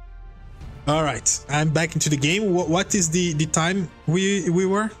 All right, I'm back into the game. What is the time we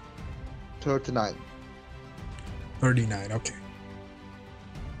were? 39. 39. Okay.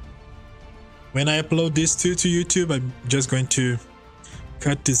 When I upload this to YouTube, I'm just going to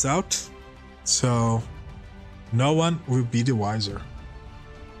cut this out, so no one will be the wiser.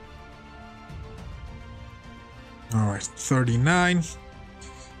 All right, 39.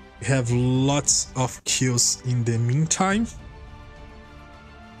 We have lots of kills in the meantime.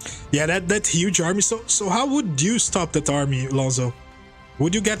 Yeah, that huge army. So how would you stop that army, Lonzo?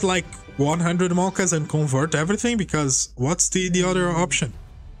 Would you get like 100 Malkas and convert everything? Because what's the other option?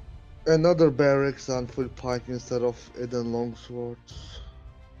 Another barracks and full pike instead of Eden longswords.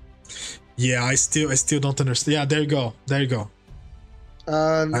 Yeah, I still don't understand. Yeah, there you go. There you go.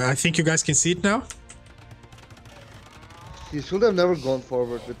 And I think you guys can see it now. He should have never gone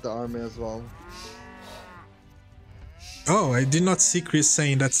forward with the army as well. Oh, I did not see Chris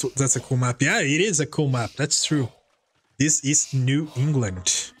saying that's a cool map. Yeah, it is a cool map. That's true. This is New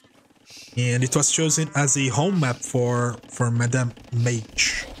England, and it was chosen as a home map for Madame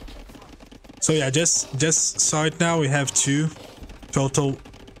Mage. So yeah, just saw it now. We have 2 total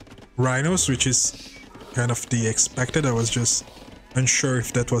rhinos, which is kind of the expected. I was just unsure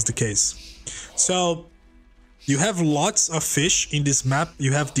if that was the case. So you have lots of fish in this map.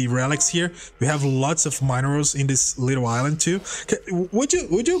 You have the relics here. You have lots of minerals in this little island too. Okay,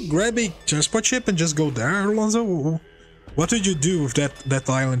 would you grab a transport ship and just go there, Alonso? What would you do with that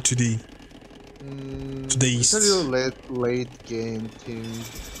island to the east? It's your late game thing.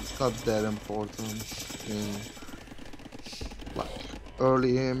 It's not that important. Like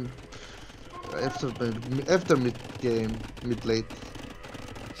early game, after mid game, mid late.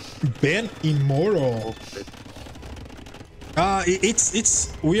 Ben Immortal.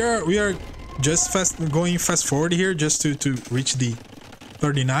 It's we are just going fast forward here just to reach the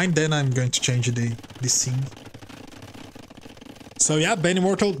 39. Then I'm going to change the scene. So yeah, Ben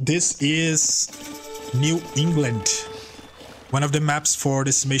Immortal. This is New England, one of the maps for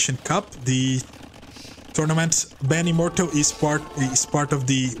Decimation Cup. The tournament. Ben Immortal is part of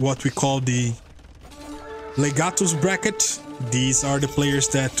the what we call the Legatus bracket. These are the players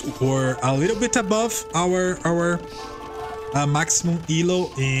that were a little bit above our maximum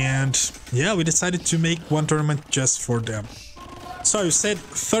elo, and yeah, we decided to make one tournament just for them. So you said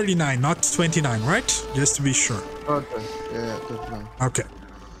 39, not 29, right? Just to be sure. Okay, yeah, 39. Okay,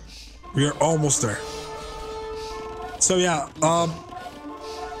 we are almost there. So yeah,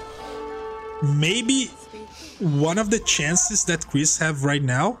 maybe one of the chances that Chris have right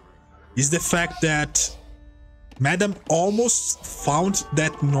now is the fact that Madam almost found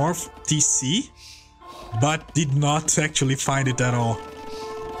that North TC, but did not actually find it at all.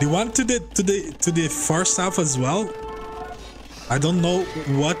 The one to the far south as well. I don't know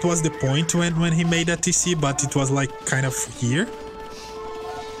what was the point when he made that TC, but it was like kind of here.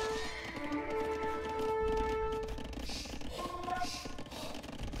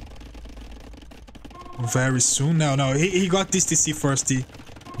 Very soon. No, he got this TC first. The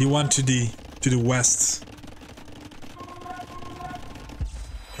one to the west.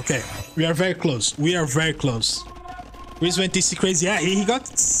 Okay, we are very close. We are very close. Chris went TC crazy. Yeah, he got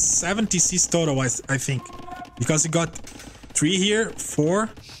 7 TCs total, I think, because he got 3 here, 4,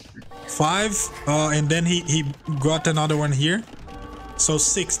 5, and then he got another one here. So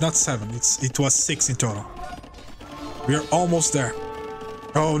 6, not 7. It was 6 in total. We are almost there.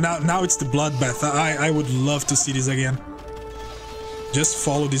 Oh, now it's the bloodbath. I would love to see this again. Just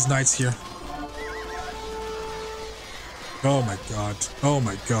follow these knights here. Oh my god. Oh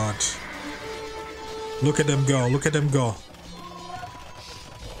my god. Look at them go. Look at them go.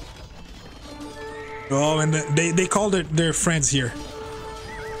 Oh, and they call their friends here.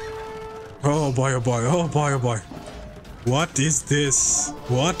 Oh boy, oh boy, oh boy, oh boy. What is this?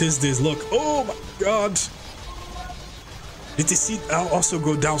 What is this? Look. Oh my god. DTC also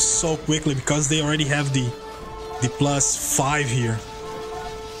go down so quickly because they already have the +5 here.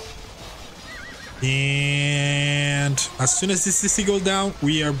 And as soon as this CC goes down,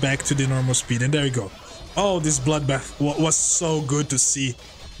 we are back to the normal speed. And there you go. Oh, this bloodbath was so good to see.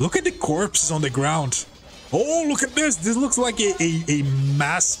 Look at the corpses on the ground. Oh, look at this. This looks like a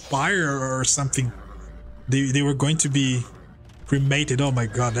mass fire or something. They were going to be cremated. Oh my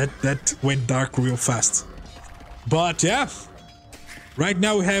god, that went dark real fast. But yeah, right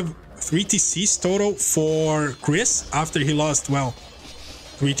now we have 3 TCs total for Chris after he lost, well,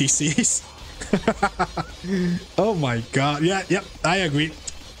 3 TCs. Oh my god. Yeah, I agree.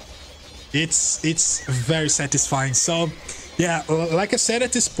 It's very satisfying. So yeah, like I said,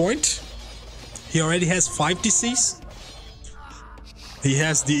 at this point he already has 5 TCs. He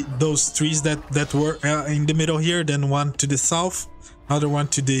has those trees that were in the middle here, then one to the south, another one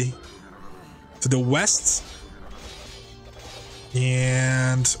to the west.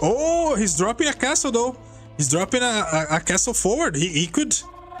 And oh, he's dropping a castle though. He's dropping a castle forward. He could,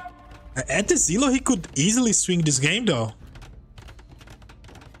 at the Zelo, he could easily swing this game though.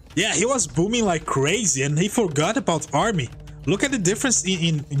 Yeah, he was booming like crazy and he forgot about army. Look at the difference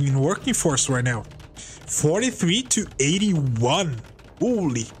in working force right now. 43 to 81.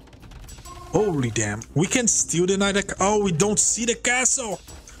 Holy damn. We can steal the night. Oh, we don't see the castle.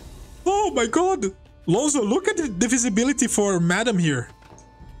 Oh my god. Lonzo, look at the visibility for Madam here.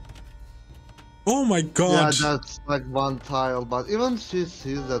 Oh my god. Yeah, that's like one tile, but even she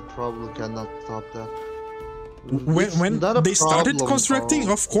sees that, probably cannot stop that. When they started constructing,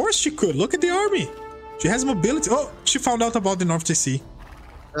 of course she could. Look at the army. She has mobility. Oh, she found out about the North TC.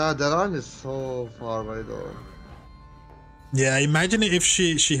 Yeah, that army is so far away though. Yeah, imagine if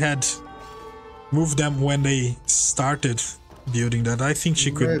she had moved them when they started building that. I think she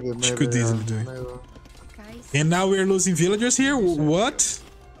could easily do it. And now we're losing villagers here. What?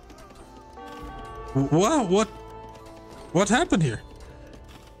 What happened here?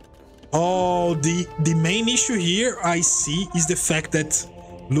 Oh, the main issue here I see is the fact that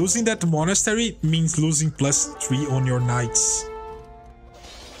losing that monastery means losing +3 on your knights.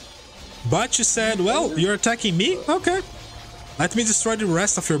 But you said, well, you're attacking me? Okay. Let me destroy the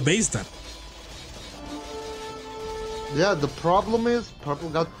rest of your base then. Yeah, the problem is purple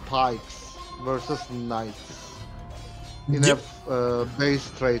got pikes versus knights in a base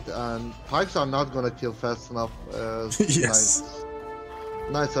trait, and pikes are not gonna kill fast enough as yes. knights.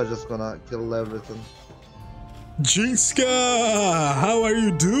 Knights are just gonna kill everything. Jinska, how are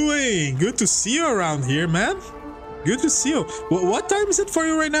you doing? Good to see you around here, man. Good to see you. What time is it for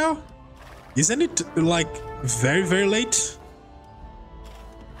you right now? Isn't it like very, very late?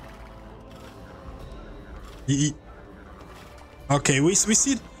 Okay, we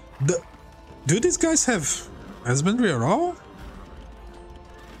see the... Do these guys have husbandry at all?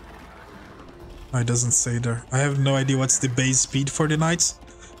 Oh, it doesn't say there. I have no idea what's the base speed for the knights,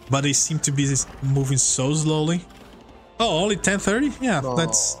 but they seem to be moving so slowly. Oh, only 10:30? Yeah, no.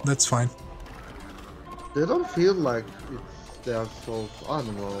 that's fine. They don't feel like they are so... I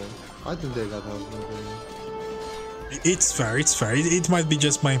don't know. I think they got husbandry. It's fair, it's fair. It might be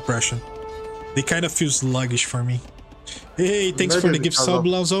just my impression. They kind of feel sluggish for me. Hey, thanks for the gift sub,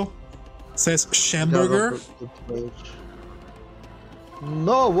 Lonzo. Says Schamburger.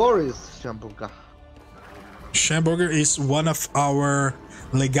 No worries, Schamburger. Schamburger is one of our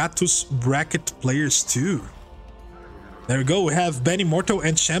Legatus bracket players too. There we go. We have Ben Immortal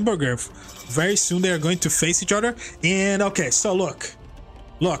and Schamburger. Very soon they are going to face each other. And okay, so look,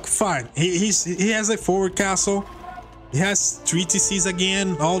 fine. He has a forward castle. He has 3 TCs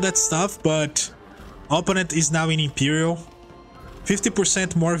again, all that stuff, but opponent is now in Imperial.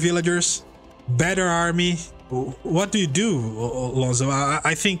 50% more villagers, better army. What do you do, Lonzo?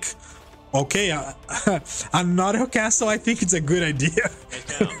 I think, okay, another castle, I think it's a good idea.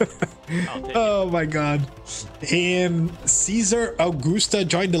 Oh my god. And Caesar Augusta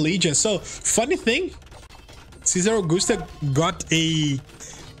joined the Legion. So, funny thing, Caesar Augusta got a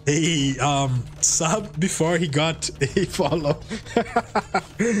sub before he got a follow.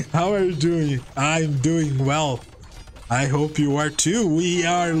 How are you doing? I'm doing well. I hope you are too. We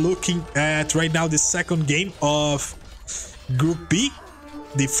are looking at right now the second game of Group B.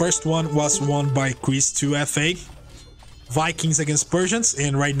 The first one was won by Chris 2FA. Vikings against Persians,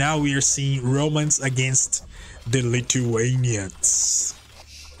 and right now we are seeing Romans against the Lithuanians.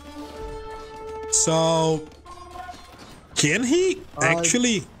 So can he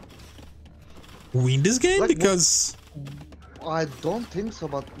actually win this game? Like, because I don't think so,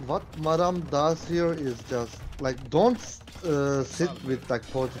 but what Madame does here is just like, don't sit with like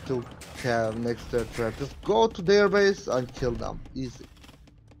 42 cav next to their trap. Just go to their base and kill them. Easy.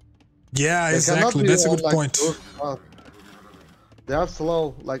 Yeah, exactly. That's a good point. They are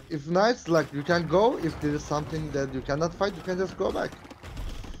slow. Like, if knights, like, you can go. If there is something that you cannot fight, you can just go back.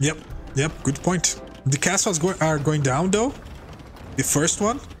 Yep, good point. The castles are going down though. The first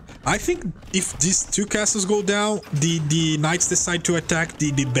one. I think if these 2 castles go down, the knights decide to attack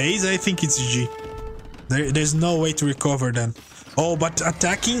the base, I think it's GG. There's no way to recover then. Oh, but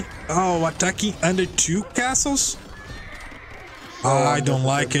attacking under 2 castles? I don't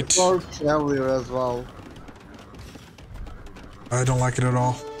like it. As well. I don't like it at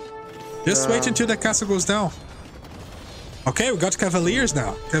all. Just wait until the castle goes down. Okay, we got Cavaliers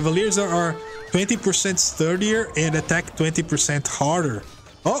now. Cavaliers are 20% sturdier and attack 20% harder.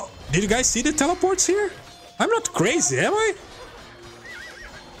 Oh, did you guys see the teleports here? I'm not crazy, am I?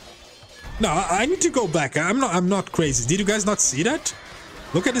 No, I need to go back. I'm not crazy. Did you guys not see that?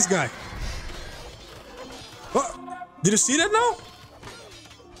 Look at this guy. Oh, did you see that now?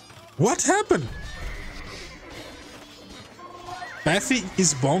 What happened? Pathy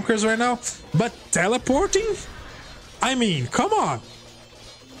is bonkers right now, but teleporting? I mean, come on.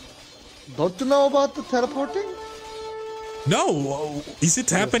 Don't you know about the teleporting? No, is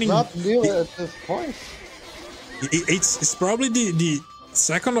it happening? It's not new at this point. It's probably the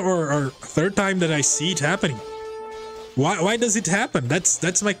second or third time that I see it happening. Why does it happen?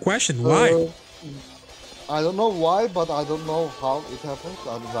 That's my question. Why? I don't know why, but I don't know how it happens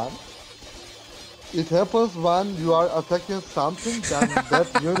and when. It happens when you are attacking something, then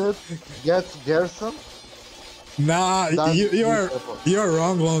that unit gets garrison. Nah, you're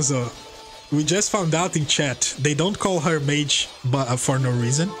wrong, Lonzo. We just found out in chat. They don't call her mage for no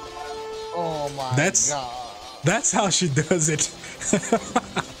reason. Oh my god. That's how she does it.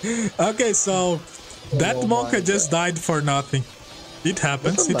 Okay, so that monka just died for nothing. It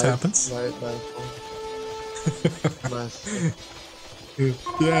happens, it happens. Nice.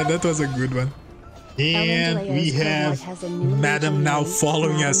 Yeah, that was a good one. And we have Madam now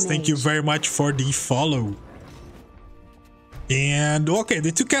following us. Thank you very much for the follow. And okay,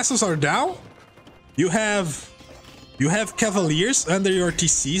 the 2 castles are down. You have Cavaliers under your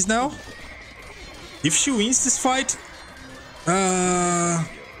TCs now. If she wins this fight, yeah,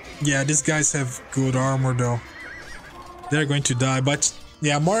 these guys have good armor though. They're going to die, but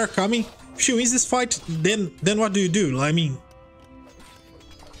yeah, more are coming. If she wins this fight, then what do you do? I mean,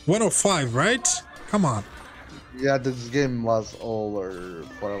 105, right? Come on. Yeah, this game was over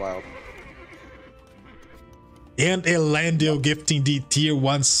for a while. And Elandio gifting the tier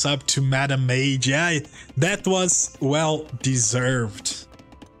 1 sub to Madam Mage. Yeah, that was well deserved.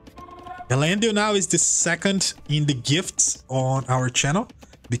 Elandio now is the second in the gifts on our channel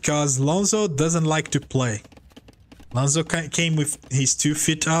because Lonzo doesn't like to play. Lonzo came with his 2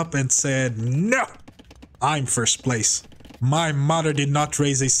 feet up and said, "No, I'm first place. My mother did not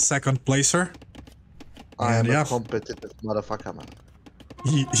raise a second placer." I am a competitive motherfucker, man.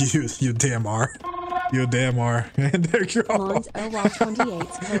 You damn are. You damn are. And there you go.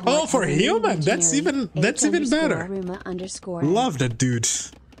 Oh, for human, that's even better. Love that dude.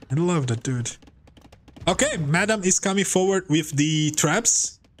 I love that dude. Okay, Madam is coming forward with the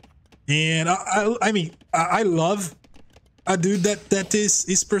traps, and I mean I love a dude that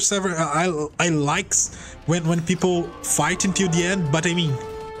is persevere. I likes when people fight until the end, but I mean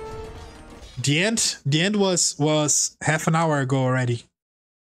the end was half an hour ago already.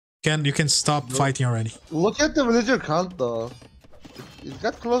 You can stop fighting already. Look at the villager count though. It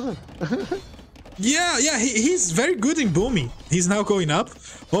got closer. Yeah, he's very good in booming. He's now going up.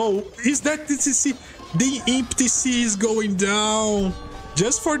 Oh, is that DCC? The Imp TC is going down.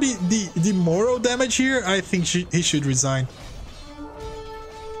 Just for the moral damage here, I think he should resign.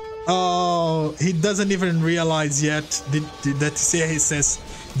 Oh, he doesn't even realize yet that he says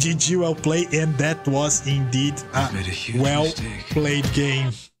GG, well played, and that was indeed a well played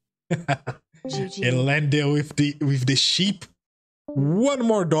game. Elandio with the sheep. $1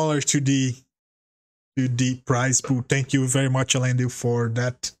 more to the prize pool. Thank you very much, Elandio, for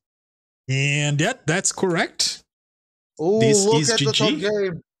that. And yeah, that's correct. Oh, this look is at GG. the third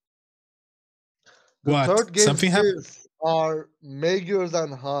game. The What? third game Something happened? are Magyars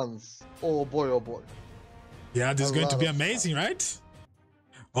and Huns. Oh boy, oh boy. Yeah, this is going to be amazing, right?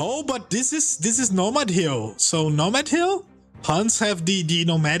 Oh, but this is Nomad Hill. So Nomad Hill, Huns have the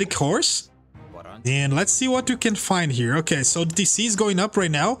nomadic horse. And let's see what you can find here. Okay, so the TC is going up right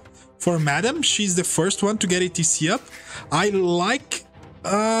now for Madam. She's the first one to get a TC up. I like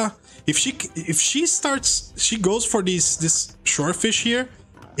if she starts, she goes for this shorefish here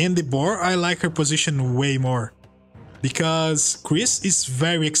in the boar. I like her position way more because Chris is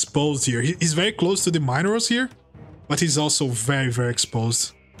very exposed here. He's very close to the minerals here, but he's also very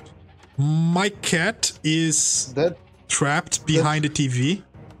exposed. My cat is trapped behind the TV.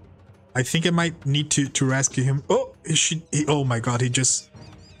 I think I might need to rescue him. Oh, oh my god,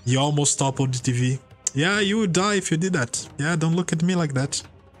 he almost toppled the TV. Yeah, you would die if you did that. Yeah, don't look at me like that.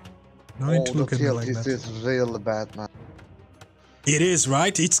 No need to look at me like that. This is really bad, man. It is,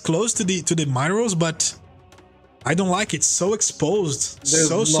 right? It's close to the minerals, but I don't like it. So exposed. There's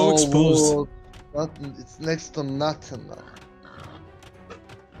so exposed. Wood. Nothing. It's next to nothing now.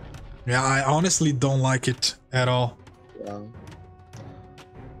 Yeah, I honestly don't like it at all. Yeah.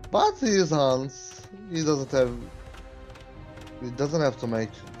 But he is Hans. He doesn't have to make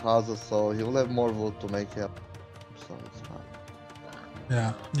houses, so he will have more wood to make it. So it's fine.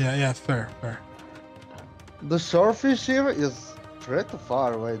 Yeah, fair. The shorefish here is pretty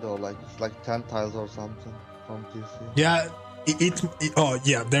far away though, like it's like 10 tiles or something from TC. Yeah, oh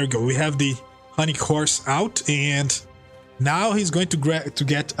yeah, there you go. We have the honey horse out, and now he's going to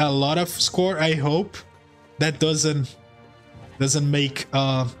get a lot of score. I hope that doesn't make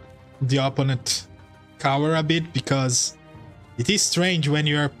the opponent cower a bit, because it is strange when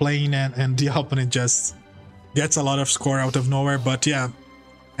you are playing and the opponent just gets a lot of score out of nowhere. But yeah,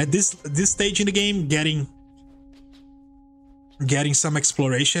 at this stage in the game, getting some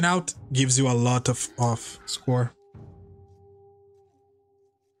exploration out gives you a lot of score.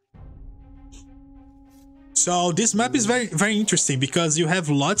 So this map is very interesting because you have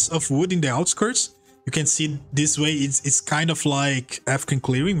lots of wood in the outskirts. You can see this way it's kind of like African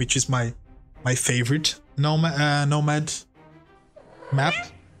clearing, which is my favorite nomad map.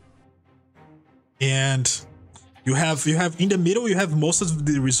 And you have in the middle, you have most of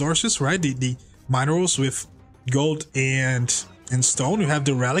the resources, right? The minerals with gold and stone. You have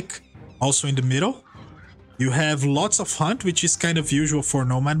the relic also in the middle. You have lots of hunt, which is kind of usual for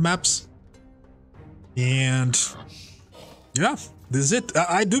nomad maps. And yeah, this is it.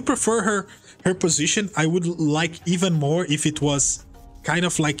 I do prefer her position. I would like even more if it was kind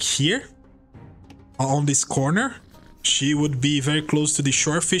of like here on this corner. She would be very close to the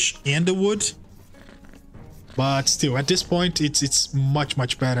shorefish and the wood. But still, at this point, it's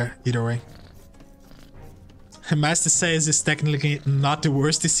much better either way. Master says it's technically not the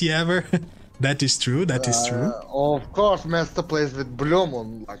worst TC ever. That is true. That is true. Of course, Master plays with Bloom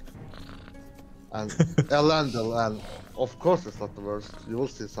on and Elandel, and of course it's not the worst. You will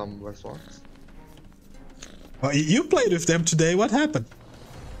see some worse ones. You played with them today. What happened?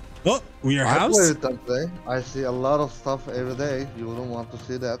 Oh, we are I housed? play with them today. I see a lot of stuff every day. You wouldn't want to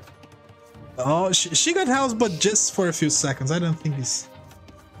see that. Oh, she got housed, but just for a few seconds. I don't think it's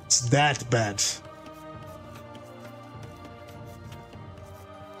that bad.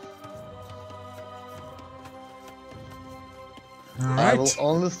 All right. I will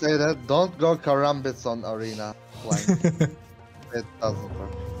only say that don't go karambits on arena playing. It doesn't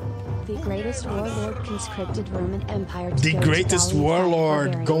work. The greatest warlord conscripted Roman Empire to The go to greatest Gallia fight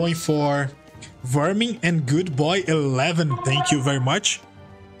warlord barbarians. going for Vermin and Good Boy 11. Thank you very much.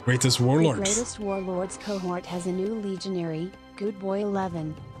 Greatest The warlord. greatest warlords cohort has a new legionary, Good Boy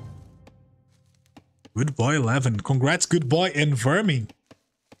 11. Good Boy 11. Congrats, Good Boy and Vermin.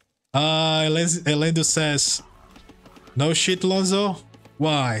 Elendo says, no shit, Lonzo.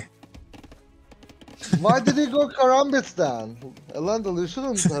 Why? Why did he go karambits then? Elendil, you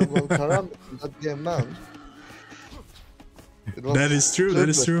shouldn't have gone karambits in that game, man. That is true. That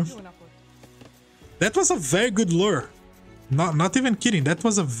is true. That was a very good lure. Not even kidding. That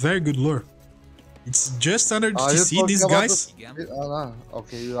was a very good lure. It's just under TC, these guys.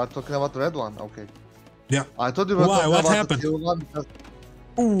 Okay, you are talking about the red one. Okay. Yeah. I thought you were Why? talking What about happened? the teal one because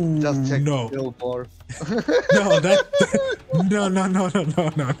Ooh, just check no. the billboard. No, no,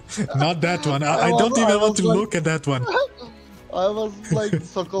 not that one. I don't even want to look at that one. I was like,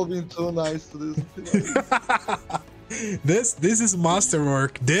 Sokol being too nice to this. This is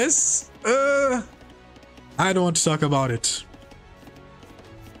masterwork. This, I don't want to talk about it.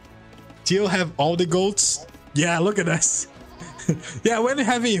 Teal have all the goats. Yeah, look at this. Yeah, when you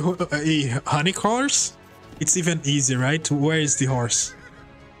have a honey horse, it's even easier, right? Where is the horse?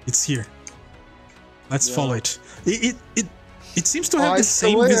 It's here. Let's follow it. It seems to have the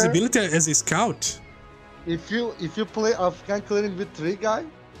same visibility as a scout. If you play African clearing with 3 guy,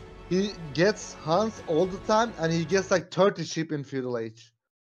 he gets Huns all the time and he gets like 30 sheep in feudal age.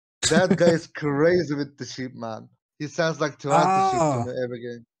 That guy is crazy with the sheep, man. He sounds like 20 sheep to me every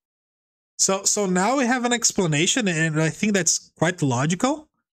game. So now we have an explanation, and I think that's quite logical.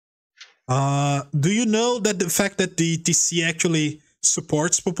 Do you know that the fact that the TC actually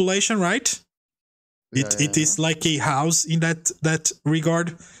supports population, right? It is like a house in that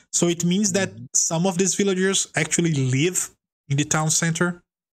regard. So it means that some of these villagers actually live in the town center,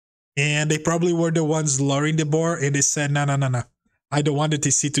 and they probably were the ones luring the boar, and they said, no, I don't want the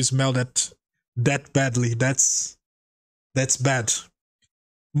TC to smell that badly. That's bad.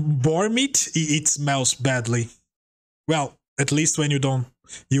 Boar meat, it smells badly. Well, at least when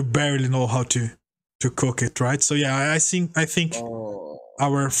you barely know how to cook it, right? So yeah, I think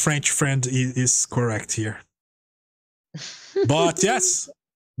our French friend is correct here. But yes,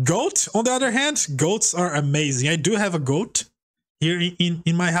 goat, on the other hand, goats are amazing. I do have a goat here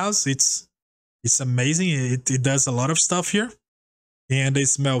in my house. It's amazing. It does a lot of stuff here, and they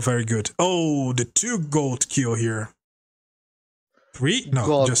smell very good. Oh, the 2 goat kill here. 3? No,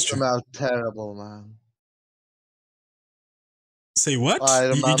 God, just 2. Smell terrible, man. Say what?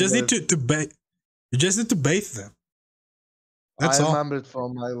 You just need to bathe. You just need to bathe them. That's all. I remember it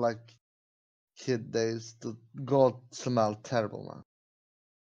from my kid days. The goat smell terrible, man.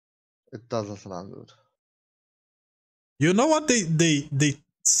 It doesn't smell good. You know what they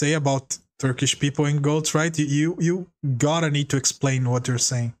say about Turkish people and goats, right? You gotta need to explain what you're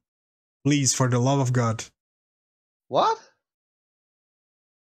saying, please, for the love of God. What?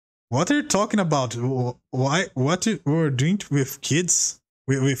 What are you talking about? Why? What you were doing with kids,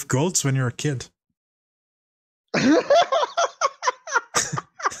 with goats when you were a kid?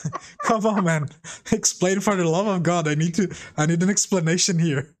 Come on, man! Explain for the love of God. I need an explanation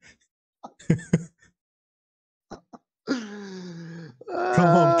here. Come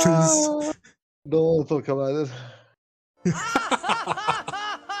on, please. Don't talk about it.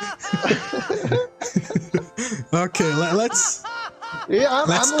 Okay, let's. Yeah, I'm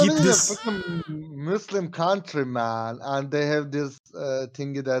living in a this. fucking Muslim country, man, and they have this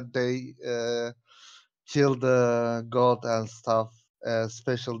thingy that they kill the goat and stuff.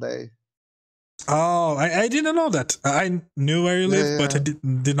 Special day. Oh, I didn't know that. I knew where you live, but I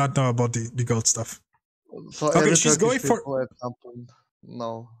did not know about the goat stuff. So okay, she's going for. At some point,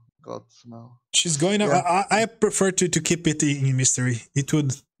 no goat smell. She's going. I prefer to keep it in mystery. It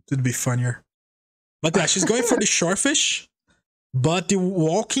would be funnier. But yeah, she's going for the shorefish. But the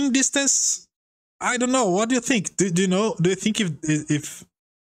walking distance, I don't know. What do you think? Do you know? Do you think if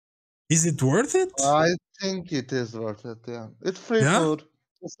is it worth it? I think it is worth it. Yeah, it's free food.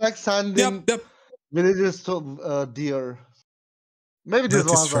 It's like sending villagers to deer. Maybe these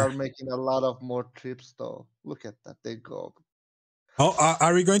ones are making a lot of more trips, though. Look at that, they go. Oh,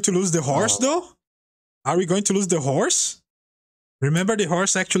 are we going to lose the horse though? Are we going to lose the horse? Remember, the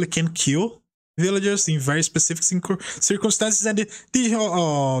horse actually can kill villagers in very specific circumstances, and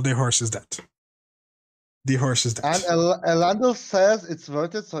the horse is dead. The horse is dead. And Elando says it's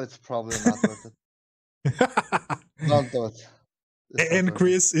worth it, so it's probably not worth it. Don't do it. And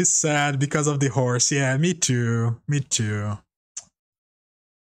Chris is sad because of the horse. Yeah, me too. Me too.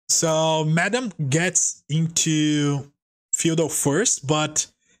 So Madam gets into feudal first, but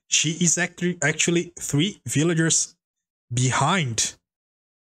she is actually 3 villagers behind.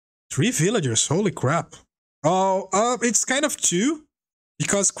 3 villagers, holy crap. Oh, it's kind of 2,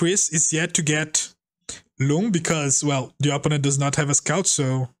 because Chris is yet to get Loom, because, well, the opponent does not have a scout,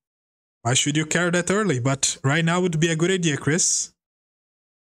 so why should you carry that early? But right now would be a good idea, Chris.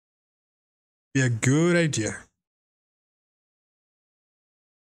 Be a good idea.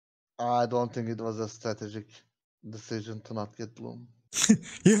 I don't think it was a strategic decision to not get Bloom.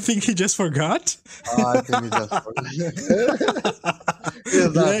 You think he just forgot? I think he just forgot. Yeah,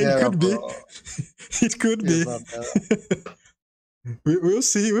 it could be. It could be. We'll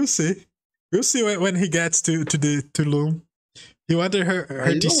see. We'll see. We'll see when he gets to Loom. You wanted her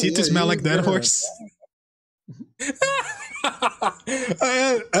TC to smell like that horse?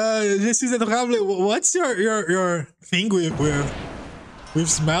 This is adorable. What's your thing with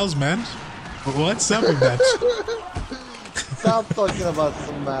smells, man? What's up with that? Stop talking about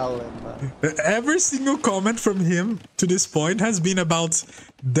smelling, man. Every single comment from him to this point has been about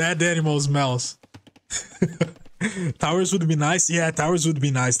dead animal smells. Towers would be nice. Yeah, towers would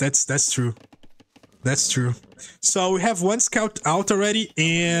be nice. That's true. That's true. So we have 1 scout out already,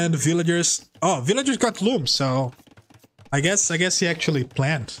 and villagers. Oh, villagers got Loom. So I guess he actually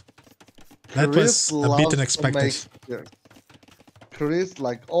planned. That was a bit unexpected. Chris,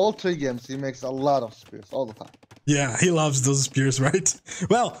 like all 3 games, he makes a lot of spears all the time. Yeah, he loves those spears, right?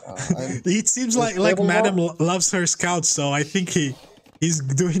 Well, it seems like Madam loves her scouts, so I think he's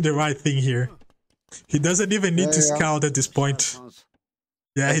doing the right thing here. He doesn't even need to scout at this point.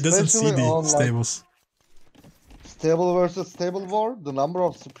 Yeah, he doesn't see the stables. Stable versus stable war, the number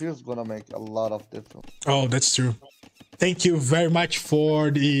of spears is gonna make a lot of difference. Oh, that's true. Thank you very much for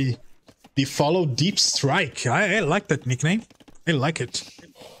the follow, Deep Strike. I like that nickname. I like it.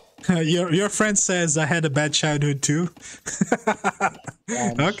 Your friend says I had a bad childhood too.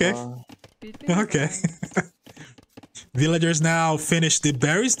 Okay. Okay. Villagers now finish the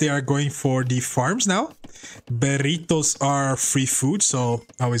berries. They are going for the farms now. Burritos are free food, so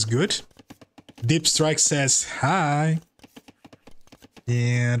always good. Deep Strike says hi.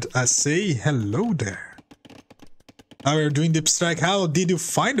 And I say hello there. How are you doing, Deep Strike? How did you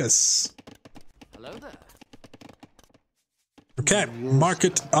find us? Hello there. Okay,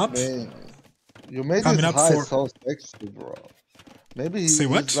 market up. You made his high so sexy, bro. Maybe he's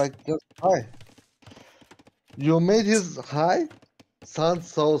like just high. You made his high sound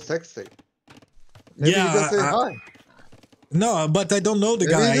so sexy. Maybe he just say hi. No, but I don't know the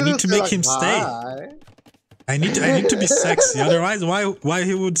guy. I need to make him stay. I need to be sexy. Otherwise, why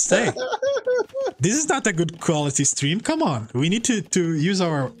he would stay? This is not a good quality stream. Come on, we need to use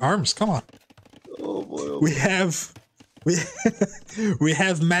our arms. Come on. Oh boy, we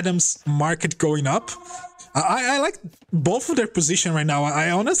have Madam's market going up. I like both of their position right now.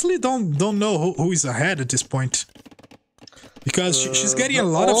 I honestly don't know who is ahead at this point, because she's getting a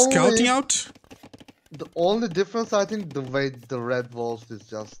lot of scouting out. The only difference, I think, the way the red wolves is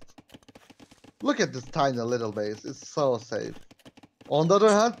just. Look at this tiny little base. It's so safe. On the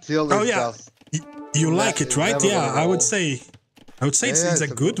other hand, Teal is just. You like it, right? Yeah, I would say it's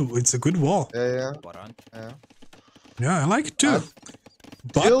a good wall. Yeah. Yeah, I like it too.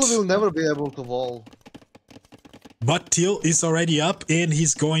 But Teal will never be able to wall. But Teal is already up and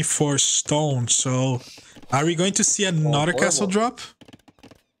he's going for stone. So, are we going to see another castle drop?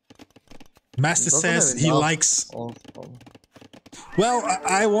 Master says he likes. Well,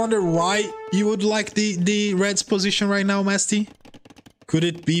 I wonder why you would like the red's position right now, Masty. Could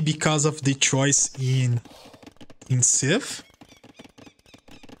it be because of the choice in Civ?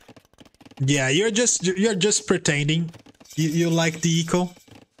 Yeah, you're just pretending. You like the eco.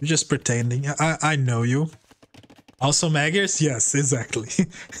 You're just pretending. I know you. Also Magyars? Yes, exactly.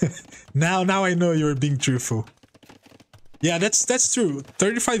 now I know you're being truthful. Yeah, that's true.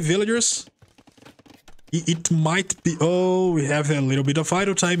 35 villagers. It might be. Oh, we have a little bit of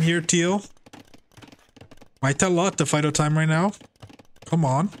idle time here, Teal. Quite a lot of idle time right now. Come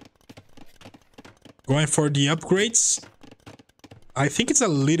on. Going for the upgrades. I think it's a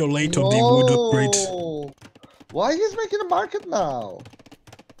little late on the wood upgrade. Why he's making a market now?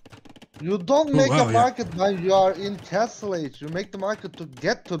 You don't make a market when you are in Castle Age. You make the market to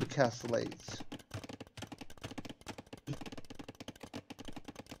get to the Castle Age.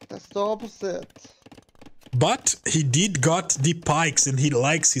 That's the opposite. But he did got the pikes and he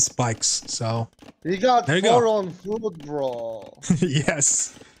likes his pikes, so... He got there you 4 go. on foot, bro.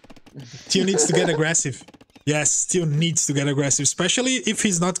 Yes. Still needs to get aggressive. Yes, still needs to get aggressive, especially if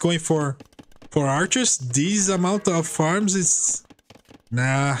he's not going for archers. This amount of farms is...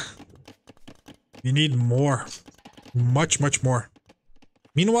 Nah. You need more. Much, much more.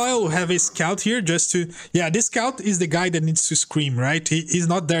 Meanwhile, we have a scout here just to... Yeah, this scout is the guy that needs to scream, right? He's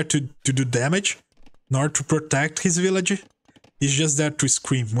not there to do damage, nor to protect his village. He's just there to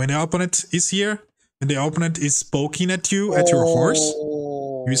scream. When the opponent is here, and the opponent is poking at you, at your horse,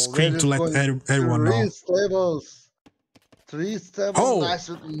 you scream to let everyone know. 3 stables. 3 stables. Oh. Nice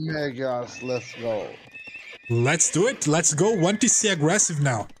with Magyars. Let's go. Let's do it. Let's go 1TC aggressive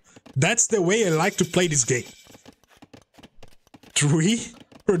now. That's the way I like to play this game. 3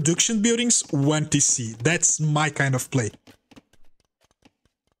 production buildings, 1TC. That's my kind of play.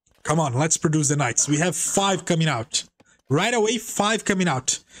 Come on, let's produce the knights. We have 5 coming out. Right away, 5 coming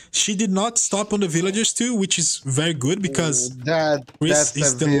out. She did not stop on the villagers too, which is very good because Chris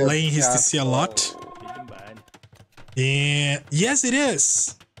is delaying his TC a lot. And yes, it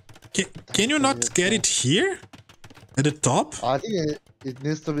is. Can you not get it here? At the top? I think it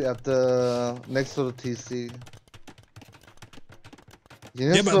needs to be at the next to the TC.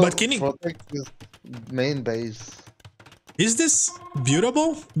 Yeah, but can you protect his main base? Is this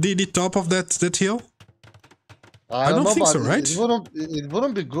buildable? The top of that hill? I don't think know, so, right? It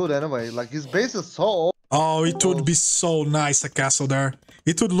wouldn't be good anyway. Like his base is so old. Oh, it would be so nice, a castle there.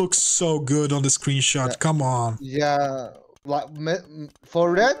 It would look so good on the screenshot. Yeah. Come on. Yeah, like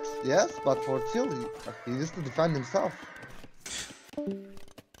for red, yes, but for teal, he needs to defend himself.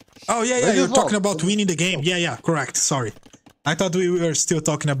 Oh yeah, you're talking about winning the game. Yeah, correct. Sorry, I thought we were still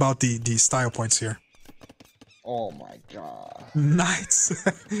talking about the style points here. Oh my god. Knights.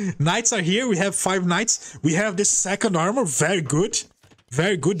 Knights are here. We have 5 knights. We have this second armor. Very good.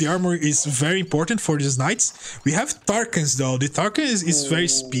 Very good. The armor is very important for these knights. We have Tarkans though. The Tarkan is very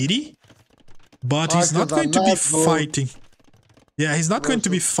speedy. But he's not going to be fighting. Yeah, he's not going to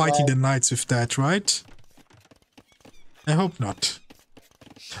be fighting the knights with that, right? I hope not.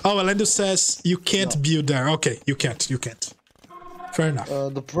 Oh, Alendo says you can't build there. Okay, you can't. Fair enough.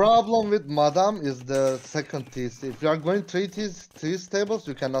 The problem with Madame is the second TC. If you are going 3 stables,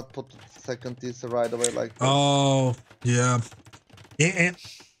 you cannot put second TC right away like this. Oh, yeah. And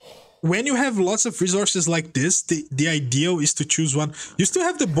when you have lots of resources like this, the ideal is to choose one. You still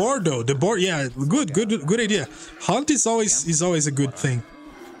have the board though. The board, yeah, good idea. Hunt is always a good thing.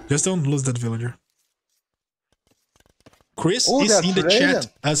 Just don't lose that villager. Chris is in the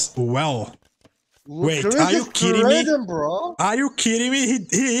chat as well. Wait, are you kidding me? Bro. Are you kidding me?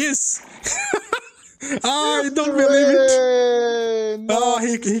 He is. Oh, I don't believe it. No. Oh,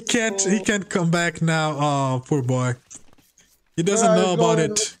 he can't come back now. Oh, poor boy. He doesn't know about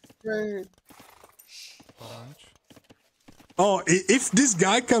it. Oh, if this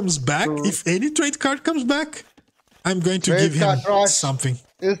guy comes back, if any trade card comes back, I'm going to give him something.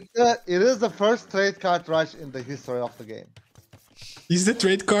 It is the first trade card rush in the history of the game. Is the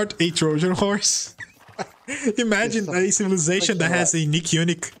trade card a Trojan horse? Imagine a civilization that has a unique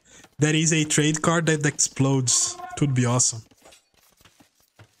unit that is a trade card that explodes. It would be awesome.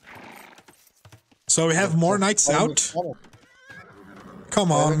 So we have more knights out. Come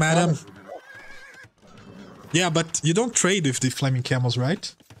on, madam. Yeah, but you don't trade with the flaming camels,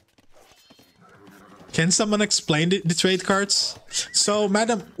 right? Can someone explain the trade cards? So,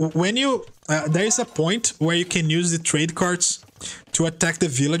 madam, when you... there is a point where you can use the trade cards to attack the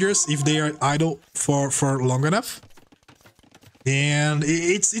villagers if they are idle for long enough. And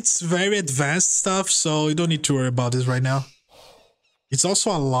it's very advanced stuff, so you don't need to worry about this right now. It's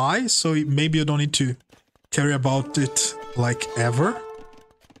also a lie, so maybe you don't need to care about it like ever.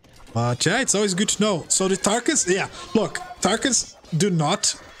 But yeah, it's always good to know. So the Tarkans, yeah, look, Tarkans do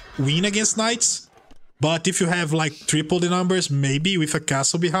not win against knights. But if you have like triple the numbers, maybe with a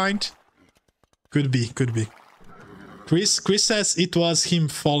castle behind. Could be. Chris says it was him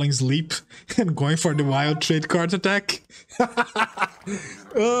falling asleep and going for the wild trade card attack.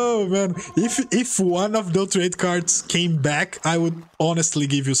 Oh man, if one of those trade cards came back, I would honestly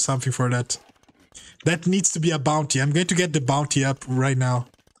give you something for that. That needs to be a bounty. I'm going to get the bounty up right now.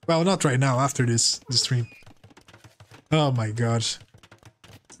 Well, not right now, after the stream. Oh my god.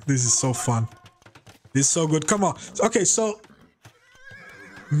 This is so fun. This is so good. Come on. Okay, so...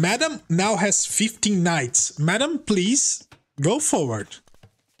 Madam now has 15 knights. Madam, please, go forward.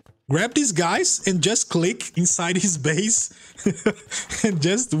 Grab these guys and just click inside his base. And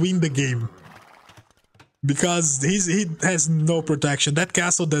just win the game. Because he has no protection. That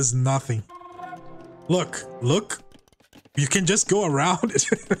castle does nothing. Look, look. You can just go around it.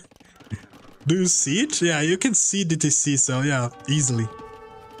 Do you see it? Yeah, you can see DTC, so yeah, easily.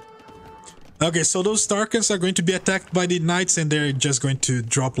 Okay, so those Tarkans are going to be attacked by the knights and they're just going to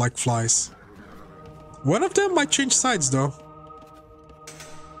drop like flies. One of them might change sides though.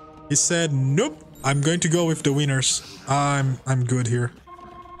 He said, nope, I'm going to go with the winners. I'm good here.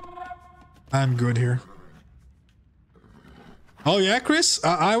 I'm good here. Oh yeah, Chris,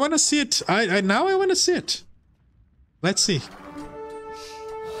 I want to see it. Now I want to see it. Let's see.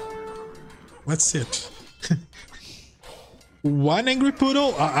 Let's see it. One angry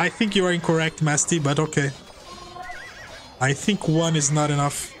poodle? I think you are incorrect, Masty, but okay. I think one is not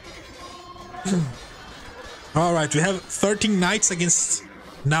enough. Alright, we have 13 knights against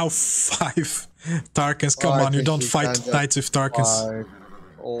now 5 Tarkans. Come on, you don't fight knights with Tarkans.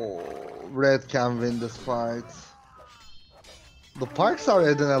 Oh, red can win this fight. The parks are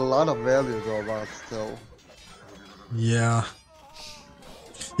adding a lot of value though, but still. Yeah.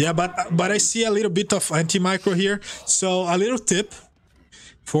 Yeah, but I see a little bit of anti-micro here. So a little tip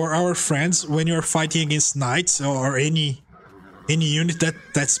for our friends when you're fighting against knights or any unit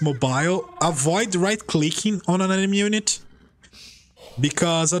that's mobile, avoid right-clicking on an enemy unit,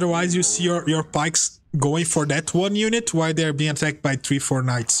 because otherwise you see your pikes going for that one unit while they're being attacked by 3-4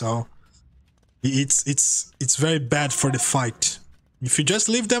 knights. So it's very bad for the fight. If you just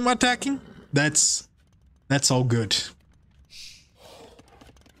leave them attacking, that's all good.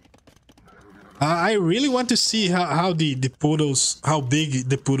 I really want to see how the poodles, how big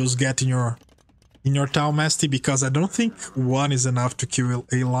the poodles get in your town, Masty, because I don't think one is enough to kill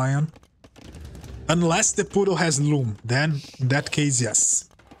a lion. Unless the poodle has loom, then in that case, yes,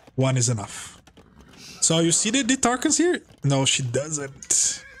 one is enough. So you see the Tarkans here? No, she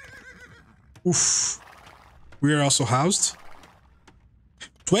doesn't. Oof. We are also housed.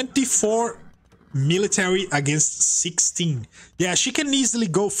 24 military against 16. Yeah, she can easily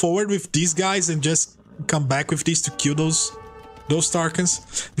go forward with these guys and just come back with these to kill those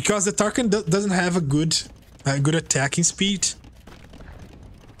Tarkans, because the Tarkan doesn't have a good attacking speed,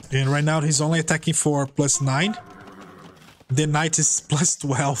 and right now he's only attacking for +9. The knight is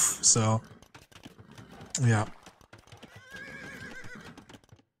 +12, so yeah.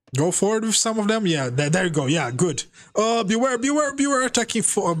 Go forward with some of them. Yeah, there you go. Yeah, good. Beware attacking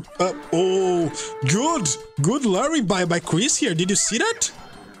for oh, good luring by Chris here. Did you see that?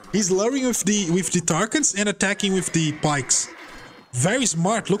 He's luring with the Tarkans and attacking with the pikes. Very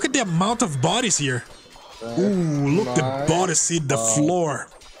smart. Look at the amount of bodies here. Ooh, look, the bodies hit the floor.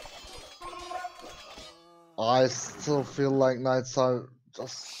 I still feel like knights are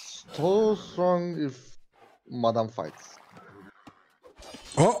just so strong if Madame fights.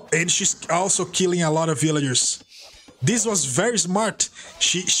 Oh, and she's also killing a lot of villagers. This was very smart.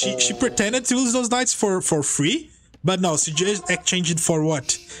 She pretended to lose those knights for free, but no, she just exchanged it for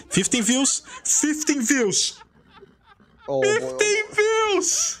what? 15 views? 15 views! Oh, 15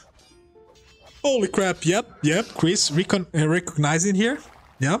 views! Holy crap, yep, Chris recognizing here.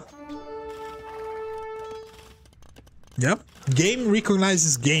 Yep. Game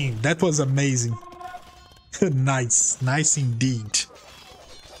recognizes game. That was amazing. Nice indeed.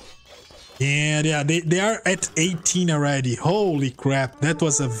 And yeah, they are at 18 already. Holy crap, that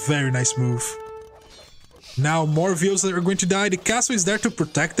was a very nice move. Now more views that are going to die. The castle is there to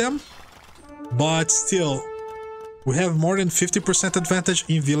protect them, but still, we have more than 50% advantage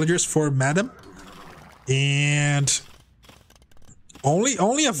in villagers for Madam, and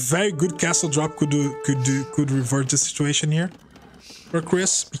only a very good castle drop could revert the situation here for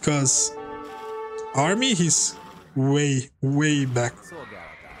Chris, because army, he's way back.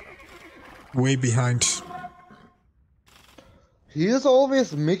 Way behind. He is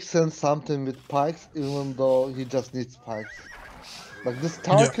always mixing something with pikes, even though he just needs pikes. Like these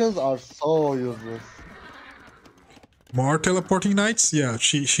Tarkans are so useless. More teleporting knights? Yeah,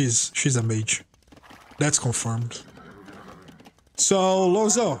 she's a mage. That's confirmed. So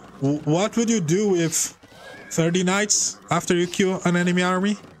Lonzo, what would you do with 30 knights after you kill an enemy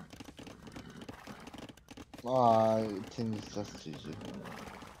army? I think it's just GG.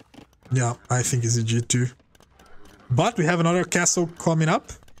 Yeah, I think it's a G2. But we have another castle coming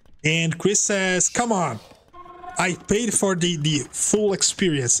up. And Chris says, come on. I paid for the full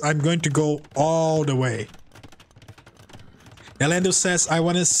experience. I'm going to go all the way. Elendo says, I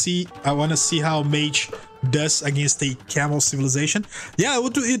wanna see how Mage does against a camel civilization. Yeah,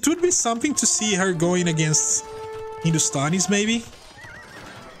 it would be something to see her going against Hindustanis, maybe.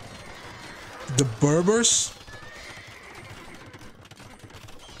 The Berbers.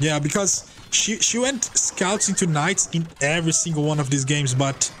 Yeah, because she went scouts into knights in every single one of these games,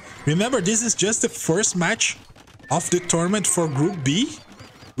 but remember, this is just the first match of the tournament for Group B.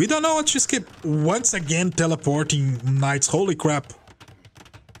 We don't know what she's keep once again teleporting knights. Holy crap.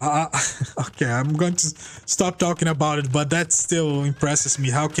 Okay, I'm going to stop talking about it, but that still impresses me.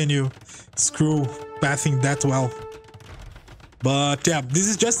 How can you screw pathing that well? But yeah, this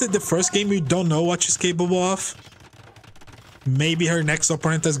is just the first game. We don't know what she's capable of. Maybe her next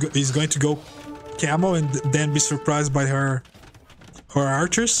opponent is going to go Camel and then be surprised by her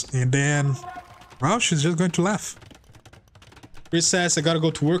archers. And then, well, she's just going to laugh. Chris says, I gotta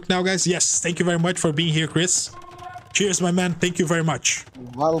go to work now, guys. Yes, thank you very much for being here, Chris. Cheers, my man. Thank you very much.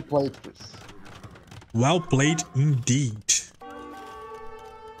 Well played, Chris. Well played indeed.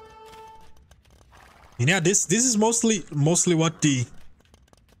 And yeah, this is mostly what the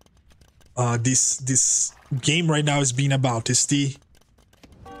this game right now is being about. It's the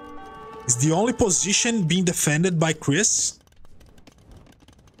only position being defended by Chris.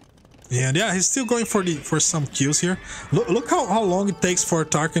 And yeah, he's still going for some kills here. Look how long it takes for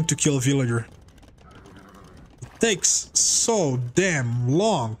Tarkin to kill a villager. It takes so damn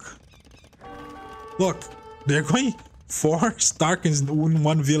long. Look, they're going 4 Tarkins in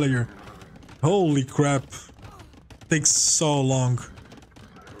one villager. Holy crap. It takes so long.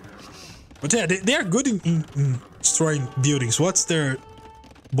 But yeah, they are good in destroying buildings. What's their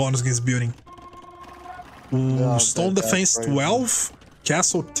bonus against building? Ooh, stone defense 12,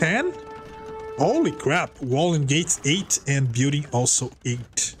 castle 10. Holy crap! Wall and gates 8 and building also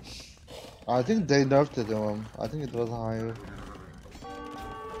 8. I think they nerfed it on. I think it was higher.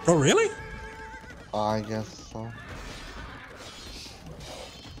 Oh really? I guess so.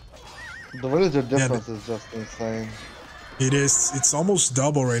 The villager difference is just insane. It is. It's almost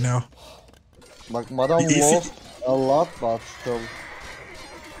double right now. Like Madame lost a lot, but still.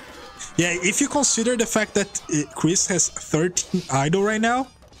 Yeah, if you consider the fact that Chris has 13 idle right now,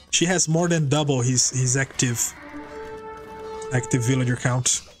 she has more than double his active villager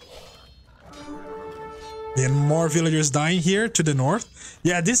count. And more villagers dying here to the north.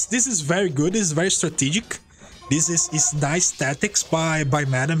 Yeah, this is very good. This is very strategic. This is nice tactics by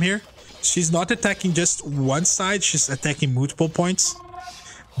Madam here. She's not attacking just one side. She's attacking multiple points.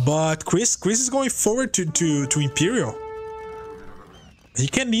 But Chris is going forward to Imperial. He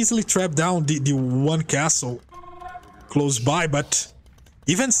can easily trap down the one castle close by, but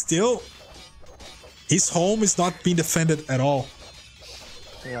even still, his home is not being defended at all.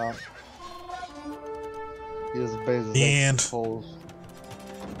 Yeah. His base is and exposed.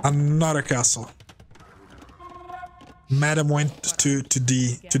 Another castle. Madam went to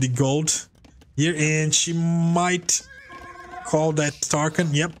the gold here, and she might call that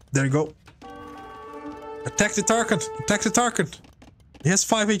Tarkin. Yep, there you go. Attack the Tarkin! Attack the Tarkin! He has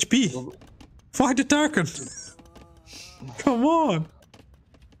 5 HP. Fight the Tarkin! Come on!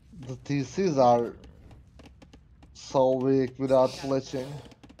 The TCs are so weak without glitching.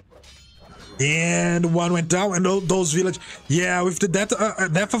 And one went down, and those villagers. Yeah, with the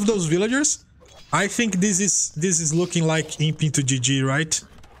death of those villagers, I think this is looking like imp into GG, right?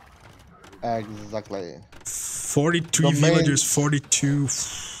 Exactly. 43 villagers, 42.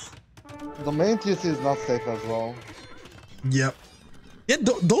 The main TC is not safe as well. Yep. Yeah,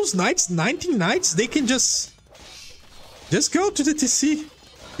 those knights, 19 knights, they can just go to the TC.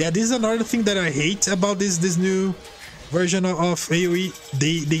 Yeah, this is another thing that I hate about this new version of AoE.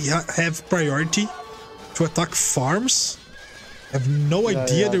 They have priority to attack farms. I have no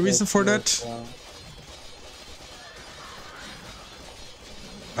idea the reason for that.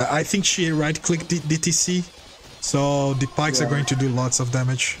 I think she right-clicked the TC, so the pikes are going to do lots of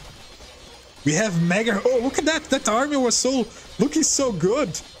damage. We have Magyar. Oh, look at that! That army was looking so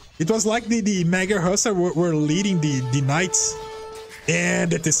good. It was like the Magyar Hussar were leading the knights,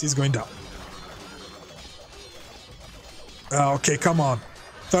 and the TC is going down. Okay, come on.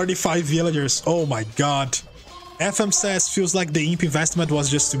 35 villagers. Oh my god. FM says, feels like the imp investment was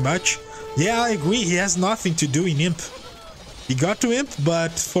just too much. Yeah, I agree. He has nothing to do in imp. He got to imp,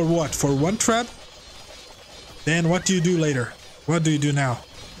 but for what? For one trap? Then what do you do later? What do you do now?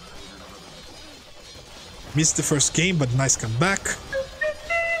 Missed the first game, but nice comeback.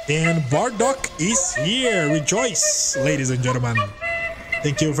 And Bardock is here. Rejoice, ladies and gentlemen.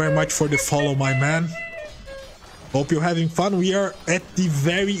 Thank you very much for the follow, my man. Hope you're having fun. We are at the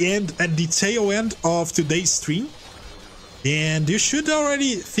very end, at the tail end of today's stream. And you should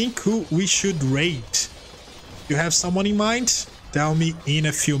already think who we should raid. If you have someone in mind, tell me in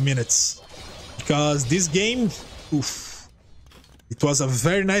a few minutes. Because this game, oof. It was a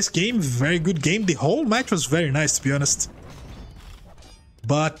very nice game, very good game. The whole match was very nice, to be honest.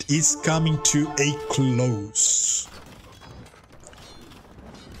 but it's coming to a close.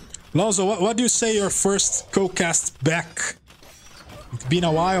 Lonzo, what do you say your first co-cast back? It's been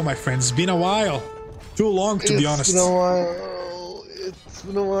a while, my friends. It's been a while. Too long, to be honest. It's been a while. It's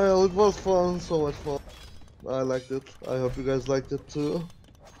been a while. It was fun. So much fun. I liked it. I hope you guys liked it too.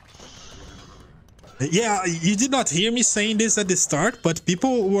 Yeah, you did not hear me saying this at the start, but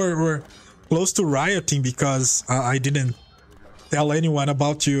people were close to rioting because I didn't tell anyone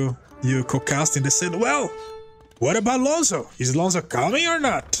about you co-casting. They said, well, what about Lonzo? Is Lonzo coming or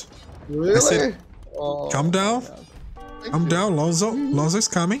not? Really? I said, calm down. Calm you. down, Lonzo. Lonzo's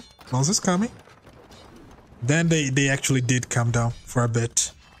coming. Lonzo's coming. Then they actually did calm down for a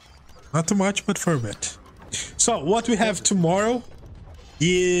bit. Not too much, but for a bit. So what we have tomorrow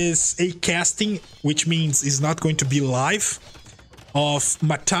is a casting, which means it's not going to be live, of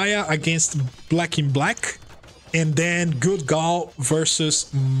Mataya against Black in Black, and then Good Gal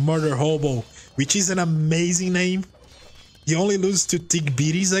versus Murder Hobo, which is an amazing name. He only loses to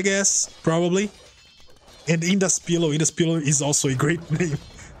Tigbiris, I guess, probably. And Indaspilo is also a great name.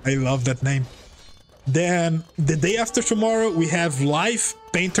 I love that name. Then the day after tomorrow, we have live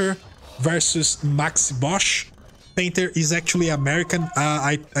Painter versus Maxi Bosch. Painter is actually American.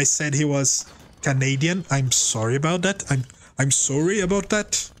 I said he was Canadian. I'm sorry about that. I'm sorry about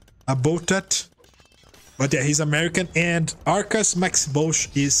that. But yeah, he's American. And Arcas Maxi Bosch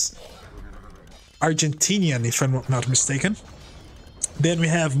is Argentinian, if I'm not mistaken. Then we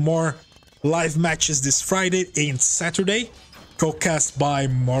have more live matches this Friday and Saturday, co-cast by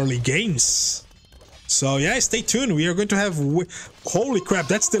Morley Games. So yeah, stay tuned. We are going to have holy crap,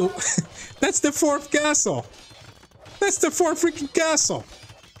 that's the that's the fourth castle. That's the fourth freaking castle.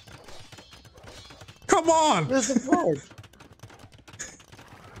 Come on. Where's the fourth?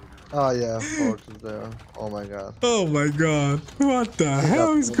 Oh yeah, fourth is there. Oh my god. Oh my god. What the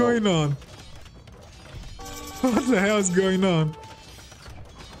hell is going on? What the hell is going on?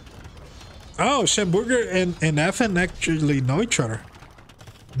 Oh, Shamburger and FN actually know each other.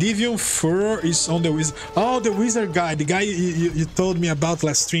 Deviant Furor is on the wizard. Oh, the wizard guy, the guy you told me about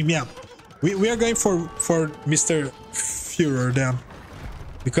last stream. Yeah, we are going for Mr. Furor then,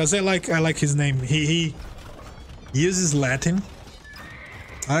 because I like his name. He uses Latin.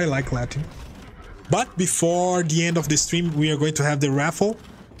 I like Latin. But before the end of the stream, we are going to have the raffle.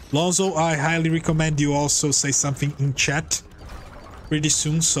 Lonzo, I highly recommend you also say something in chat pretty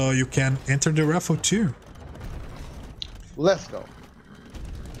soon so you can enter the raffle too. Let's go.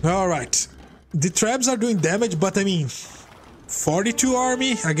 All right, the traps are doing damage, but I mean, 42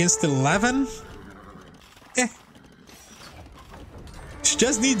 army against 11. She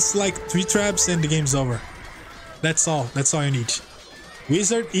just needs like 3 traps and the game's over. That's all. That's all you need.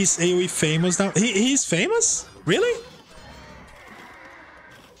 Wizard is AoE famous now. He's famous? Really?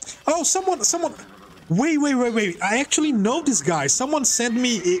 Oh, someone. Wait. I actually know this guy. Someone sent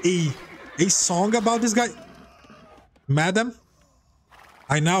me a song about this guy. Madam,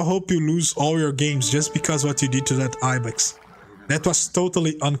 I now hope you lose all your games just because what you did to that Ibex. That was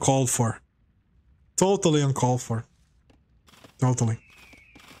totally uncalled for. Totally uncalled for. Totally.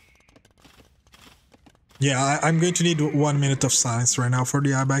 Yeah, I'm going to need 1 minute of silence right now for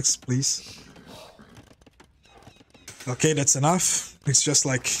the Ibex, please. Okay, that's enough. It's just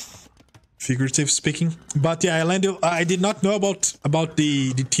like figurative speaking. But yeah, I did not know about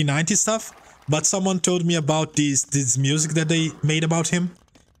the T90 stuff, but someone told me about this music that they made about him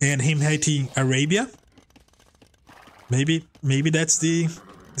and him hating Arabia. Maybe that's the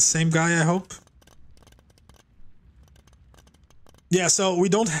same guy, I hope. Yeah, so we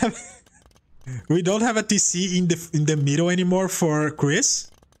don't have a TC in the middle anymore for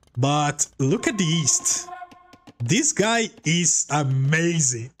Chris, but look at the East. This guy is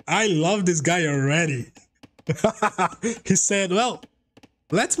amazing. I love this guy already. He said, well,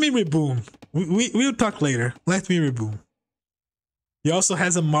 let me reboom. We'll talk later. Let me reboom. He also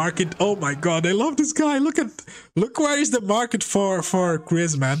has a market. Oh my god, I love this guy. Look where is the market for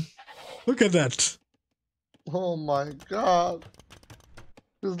Chris, man. Look at that. Oh my god.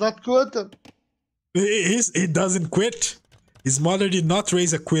 He's not quitting. He doesn't quit. His mother did not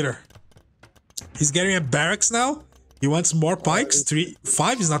raise a quitter. He's getting a barracks now. He wants more pikes.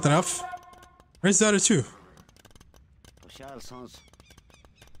 5 is not enough. Where's the other 2?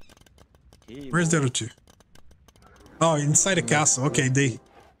 Where's the other 2? Oh, inside the castle. Okay,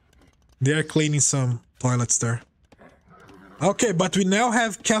 they are cleaning some toilets there. Okay, but we now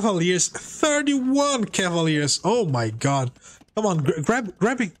have cavaliers. 31 cavaliers. Oh my god. Come on, grab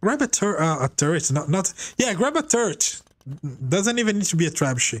a turret. Not yeah, grab a turret. Doesn't even need to be a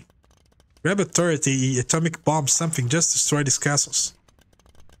trebuchet. Grab a turret, a atomic bomb, something. Just destroy these castles.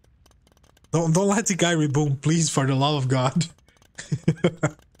 Don't let the guy reboom, please, for the love of God.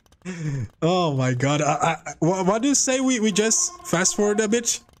 Oh my God. What do you say we just fast forward a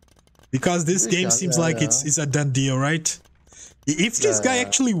bit? Because this game seems like it's a done deal, right? If this guy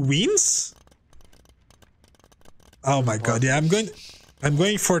actually wins... Oh my God, yeah, I'm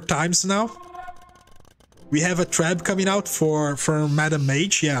going 4 times now. We have a trap coming out for Madam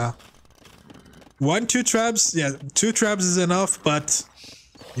Mage, yeah. 1, 2 traps, yeah, 2 traps is enough, but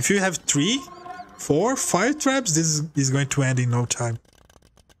if you have 3, 4, 5 traps, this is going to end in no time.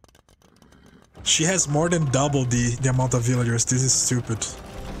 She has more than double the amount of villagers. This is stupid.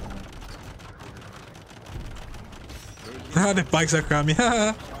 Ah, the pikes are coming.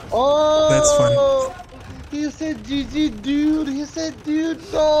 Oh, that's funny. He said GG, dude. He said, dude,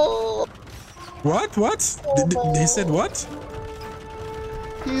 no. What? He said what?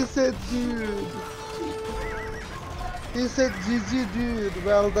 He said, dude. He said, GG, dude.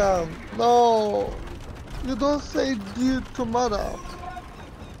 Well done. No. You don't say dude to mother.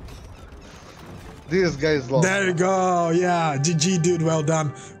 This guy is lost. There you go. Yeah, GG, dude. Well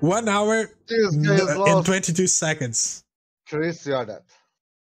done. 1 hour and 22 seconds. Chris, you are dead.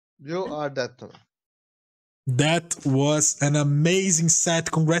 You are dead to me. That was an amazing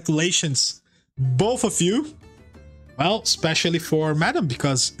set. Congratulations, both of you. Well, especially for Madam,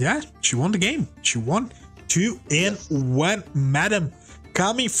 because yeah, she won the game. She won 2-1. Madam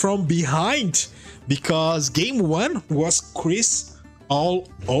coming from behind, because game 1 was Chris all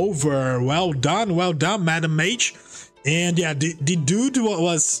over. Well done, Madam Mage. And yeah, the dude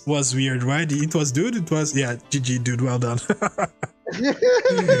was weird, right? It was dude. It was, yeah, GG, dude. Well done.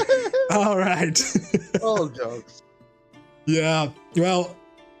 All right. All jokes. Yeah. Well,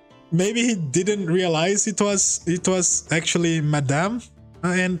 maybe he didn't realize it was actually Madame,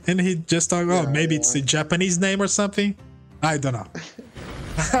 and he just thought, oh, maybe it's a Japanese name or something. I don't know.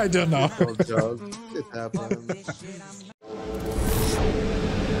 I don't know. All jokes. It happens.